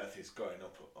 what on earth is going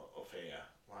up here?"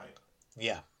 Like,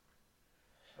 Yeah.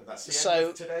 and that's the end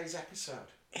of today's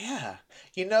episode. Yeah.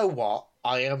 You know what?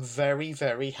 I am very,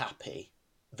 very happy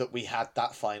that we had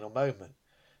that final moment,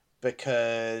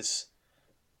 because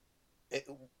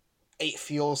it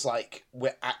feels like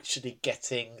we're actually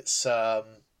getting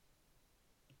some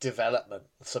development,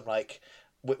 some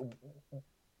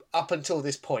up until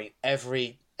this point,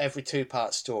 every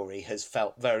 2-part story has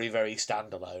felt very, very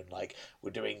standalone. Like,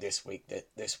 we're doing this week,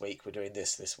 we're doing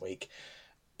this week.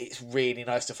 It's really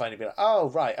nice to finally be like, oh,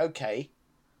 right, okay,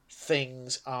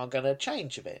 things are going to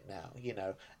change a bit now, you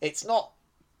know. It's not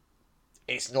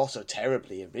a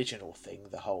terribly original thing,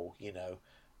 the whole,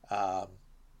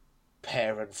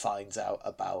 parent finds out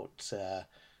about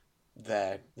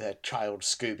their child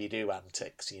Scooby-Doo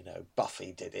antics, you know,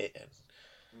 Buffy did it and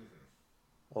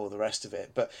all the rest of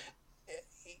it. But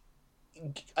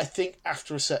I think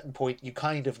after a certain point you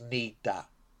kind of need that,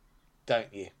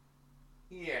 don't you?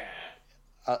 Yeah.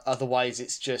 Otherwise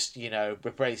it's just, we're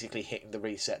basically hitting the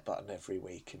reset button every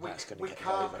week, and that's going to get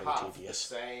very, very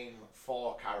tedious. We can't have the same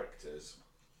 4 characters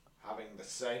having the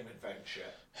same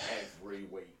adventure every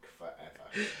week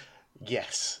forever.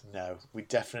 Yes, no, we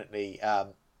definitely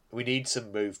we need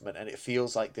some movement, and it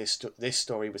feels like this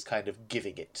story was kind of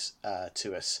giving it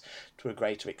to us to a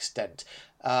greater extent.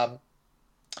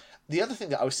 The other thing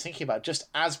that I was thinking about just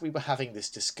as we were having this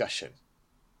discussion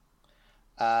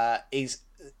is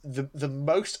the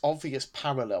most obvious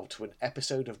parallel to an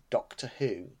episode of Doctor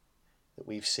Who that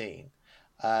we've seen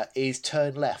is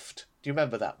Turn Left. Do you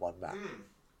remember that one, Matt?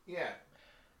 Yeah.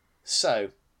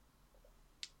 So,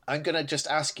 I'm going to just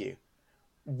ask you,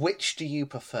 which do you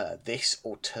prefer, this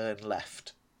or Turn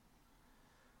Left?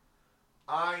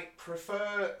 I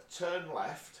prefer Turn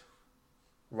Left.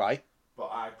 Right. But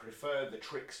I prefer the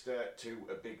trickster to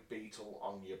a big beetle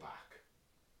on your back.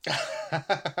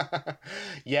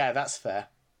 Yeah, that's fair.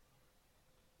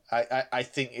 I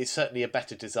think it's certainly a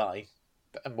better design,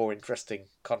 a more interesting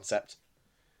concept.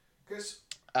 Because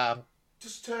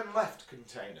does Turn Left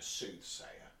contain a soothsayer?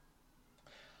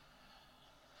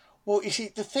 Well, you see,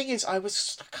 the thing is, I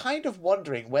was kind of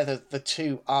wondering whether the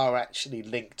two are actually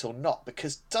linked or not,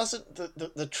 because doesn't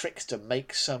the trickster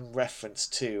make some reference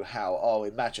to how, oh,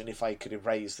 imagine if I could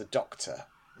erase the Doctor?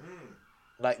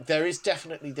 Like, there is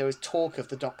talk of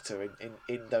the Doctor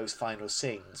in those final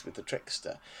scenes with the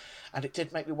trickster, and it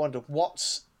did make me wonder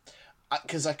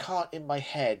because I can't in my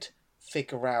head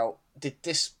figure out,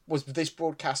 was this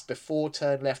broadcast before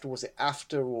Turn Left, or was it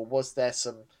after, or was there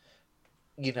some,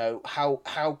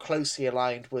 how closely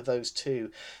aligned were those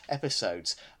two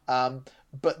episodes? But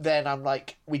then I'm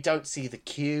like, we don't see the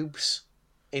cubes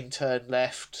in Turn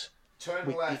Left.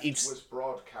 Turn Left was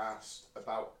broadcast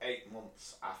about 8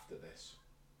 months after this.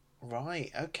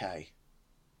 Right, okay.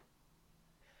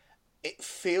 It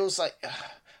feels like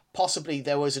possibly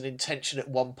there was an intention at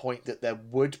one point that there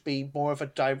would be more of a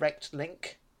direct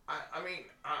link. I mean,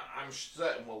 I'm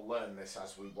certain we'll learn this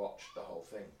as we watch the whole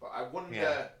thing, but I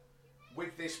wonder,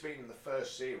 with this being the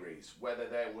first series, whether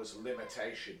there was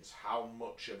limitations, how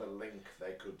much of a link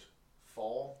they could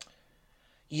form.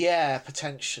 Yeah,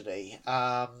 potentially.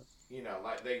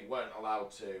 Like they weren't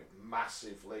allowed to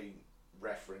massively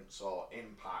reference or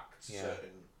impact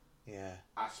certain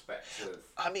aspects of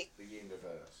the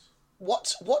universe.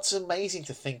 What's amazing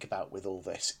to think about with all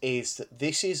this is that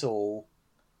this is all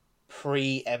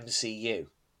pre-MCU.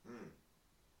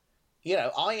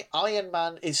 Iron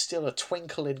Man is still a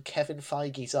twinkle in Kevin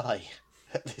Feige's eye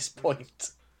at this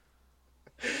point.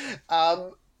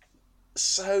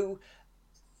 So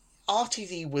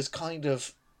RTD was kind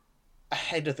of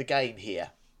ahead of the game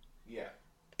here. Yeah.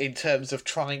 in terms of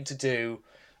trying to do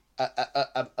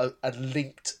a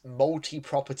linked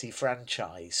multi-property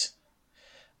franchise.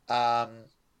 And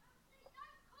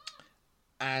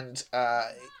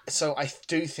so I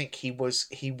do think he was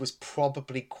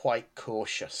probably quite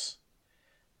cautious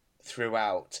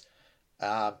throughout,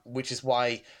 which is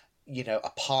why, you know,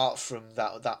 apart from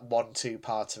that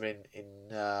 1-2-parter in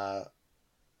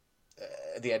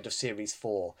at the end of series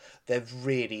 4, there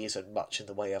really isn't much in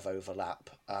the way of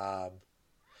overlap.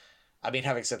 I mean,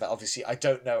 having said that, obviously, I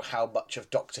don't know how much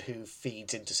of Doctor Who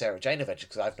feeds into Sarah Jane Adventures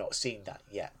because I've not seen that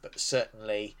yet, but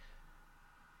certainly,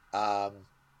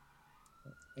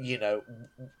 you know,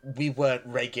 we weren't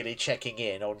regularly checking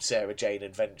in on Sarah Jane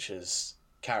Adventures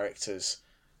characters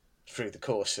through the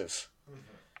course of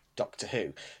Doctor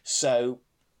Who. So,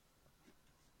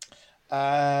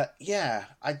 yeah,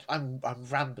 I'm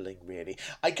rambling really.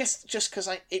 I guess just because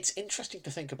it's interesting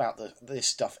to think about this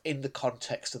stuff in the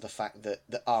context of the fact that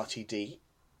the RTD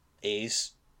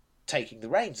is taking the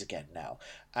reins again now,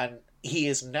 and he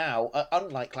is now,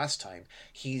 unlike last time,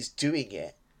 he's doing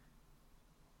it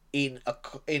in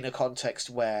a context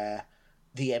where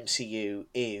the MCU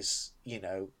is, you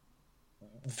know,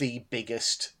 the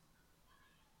biggest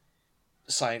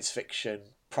science fiction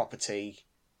property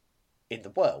in the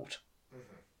world.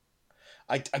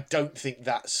 I don't think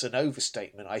that's an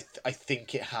overstatement. I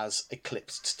think it has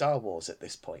eclipsed Star Wars at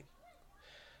this point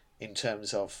in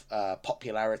terms of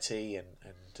popularity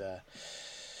and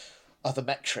other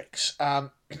metrics.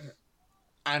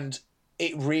 And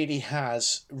it really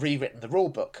has rewritten the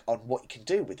rulebook on what you can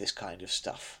do with this kind of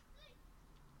stuff.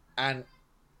 And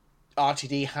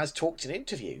RTD has talked in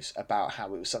interviews about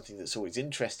how it was something that's always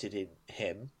interested in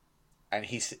him, and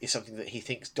is something that he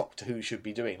thinks Doctor Who should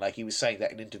be doing. Like, he was saying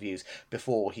that in interviews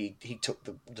before he took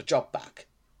the job back.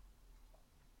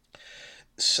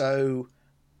 So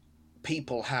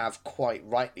people have quite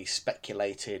rightly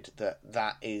speculated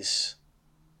that is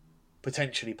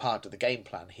potentially part of the game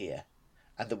plan here,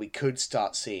 and that we could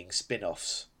start seeing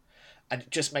spin-offs. And it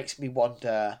just makes me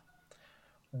wonder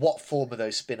what form are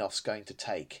those spin-offs going to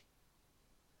take.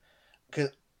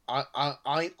 Because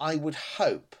I would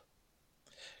hope,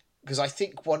 because I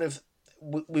think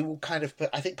we will kind of,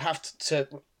 I think perhaps to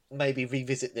maybe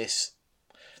revisit this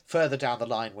further down the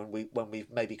line when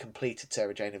we've maybe completed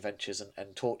Sarah Jane Adventures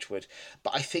and Torchwood.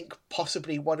 But I think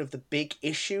possibly one of the big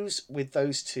issues with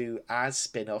those two as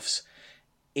spin-offs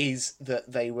is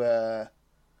that they were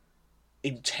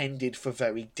intended for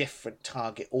very different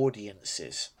target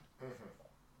audiences.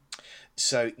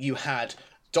 So you had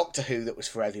Doctor Who that was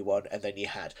for everyone, and then you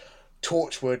had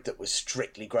Torchwood that was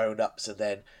strictly grown-ups, and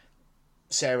then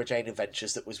Sarah Jane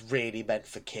Adventures that was really meant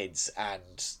for kids,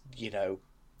 and, you know,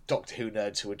 Doctor Who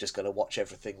nerds who were just going to watch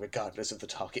everything regardless of the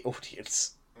target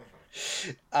audience.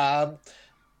 And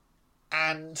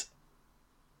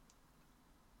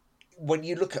when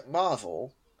you look at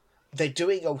Marvel, they're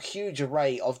doing a huge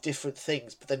array of different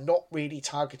things, but they're not really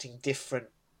targeting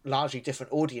largely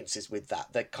different audiences with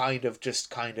that. They're kind of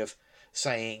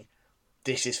saying,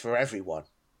 this is for everyone,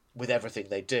 with everything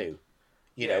they do.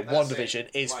 You know,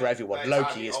 WandaVision is for everyone.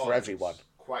 Loki is for everyone.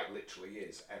 Quite literally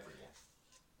is everyone.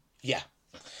 Yeah.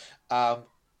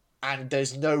 And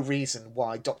there's no reason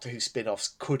why Doctor Who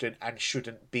spin-offs couldn't and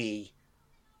shouldn't be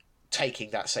taking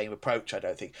that same approach, I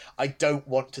don't think. I don't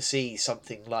want to see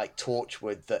something like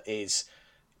Torchwood that is,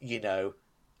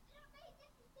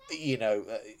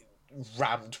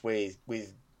 rammed with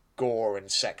gore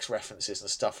and sex references and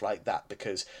stuff like that,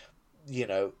 because,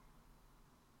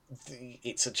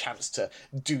 it's a chance to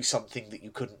do something that you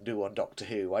couldn't do on Doctor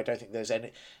Who. I don't think there's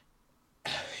any...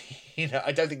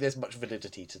 I don't think there's much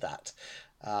validity to that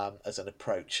as an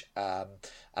approach. And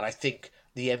I think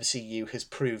the MCU has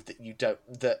proved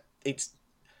that it's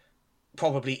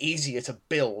probably easier to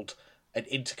build an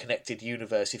interconnected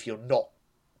universe if you're not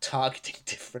targeting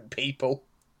different people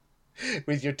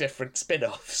with your different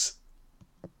spin-offs.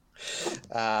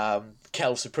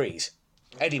 Quelle surprise.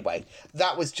 Anyway,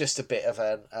 that was just a bit of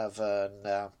an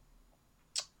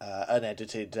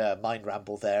unedited mind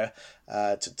ramble there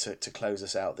to close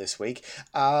us out this week.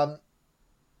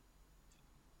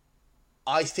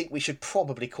 I think we should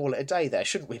probably call it a day there,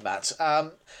 shouldn't we, Matt?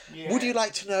 Yeah. Would you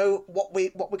like to know what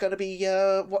we're going to be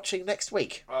watching next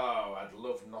week? Oh, I'd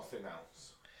love nothing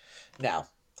else. Now,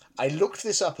 I looked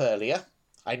this up earlier.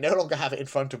 I no longer have it in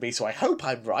front of me, so I hope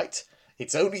I'm right.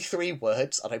 It's only 3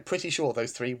 words, and I'm pretty sure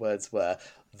those 3 words were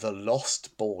The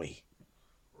Lost Boy.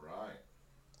 Right.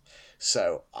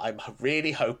 So I'm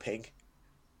really hoping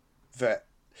that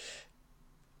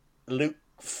Luke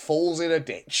falls in a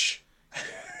ditch. Yeah,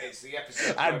 it's the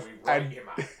episode where we write him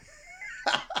out.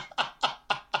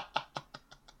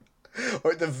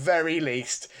 Or at the very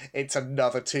least, it's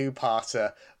another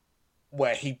two-parter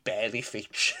where he barely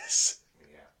features.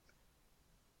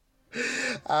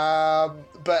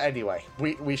 But anyway,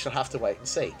 we shall have to wait and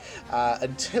see.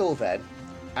 Until then,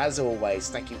 as always,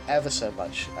 thank you ever so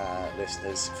much,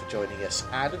 listeners, for joining us.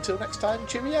 And until next time,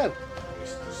 cheerio.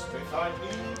 Mr. Smith, I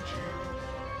need you.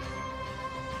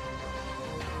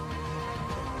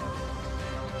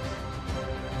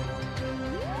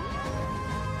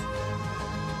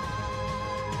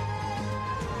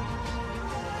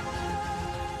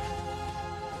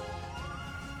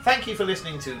 Thank you for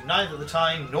listening to Neither the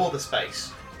Time Nor the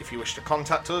Space. If you wish to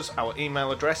contact us, our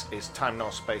email address is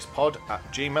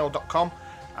timenorSpacePod@gmail.com,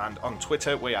 and on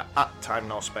Twitter we are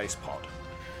 @timenorSpacePod.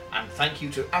 And thank you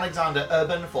to Alexander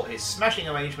Urban for his smashing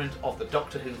arrangement of the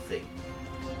Doctor Who theme.